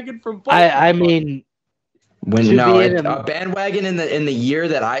bandwagon from football. I mean, a bandwagon in the year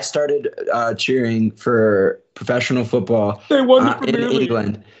that I started cheering for professional football. They won the Premier in League.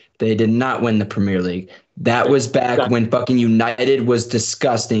 England. They did not win the Premier League. That was back when fucking United was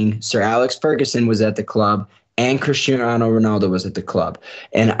disgusting. Sir Alex Ferguson was at the club, and Cristiano Ronaldo was at the club.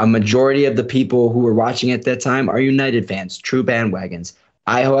 And a majority of the people who were watching at that time are United fans, true bandwagons.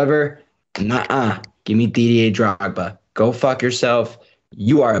 I, however, give me Didier Drogba. Go fuck yourself.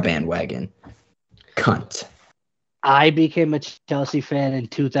 You are a bandwagon. Cunt. I became a Chelsea fan in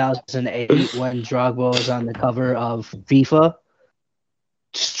 2008 when Drogba was on the cover of FIFA.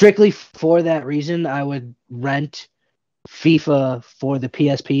 Strictly for that reason, I would rent FIFA for the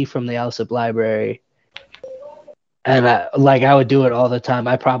PSP from the Alsip library. And I would do it all the time.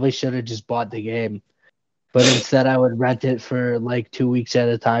 I probably should have just bought the game. But instead, I would rent it for 2 weeks at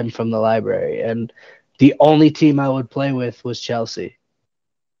a time from the library. And the only team I would play with was Chelsea.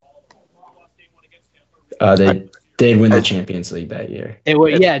 They'd win the Champions League that year. They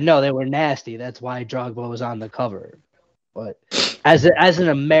were nasty. That's why Drogba was on the cover. But as an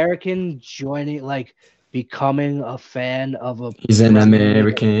American joining, becoming a fan of a, he's an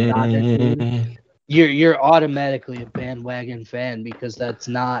American. You're automatically a bandwagon fan because that's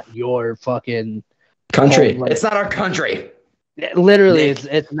not your fucking country. It's not our country. Literally,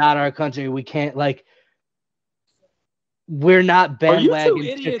 it's not our country. We can't we're not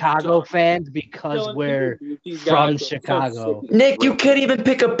bandwagon Chicago fans because we're from Chicago. Nick, you can't even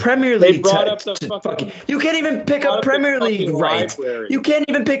pick a Premier League. You can't even pick a Premier League right. You can't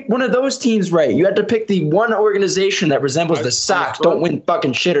even pick one of those teams right. You had to pick the one organization that resembles the Sox. Don't win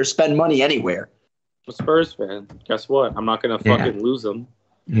fucking shit or spend money anywhere. I'm a Spurs fan. Guess what? I'm not gonna fucking lose them.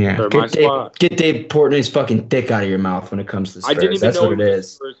 Yeah, get Dave Portnoy's fucking dick out of your mouth when it comes to Spurs. I didn't even know he was a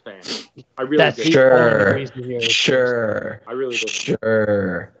Spurs fan. I really did. Sure. I really did.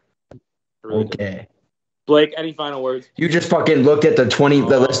 Sure. Okay. Blake, any final words? You just fucking looked at the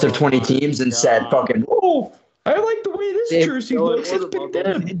list of 20 teams and said, "Fucking, whoa, I like the way this jersey looks."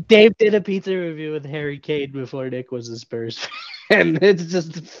 Dave did a pizza review with Harry Kane before Nick was a Spurs fan. And it's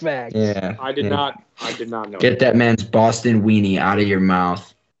just a fact. Yeah. I did not know. Get that man's Boston weenie out of your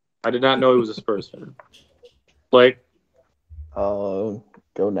mouth. I did not know he was a Spurs fan. Blake? Go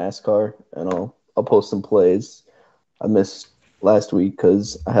NASCAR, and I'll post some plays. I missed last week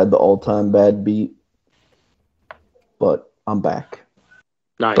because I had the all-time bad beat, but I'm back.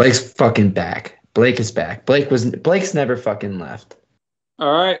 Nice. Blake's fucking back. Blake is back. Blake's never fucking left.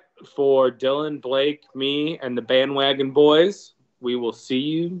 All right. For Dylan, Blake, me, and the Bandwagon Boys, we will see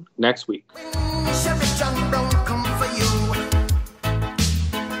you next week.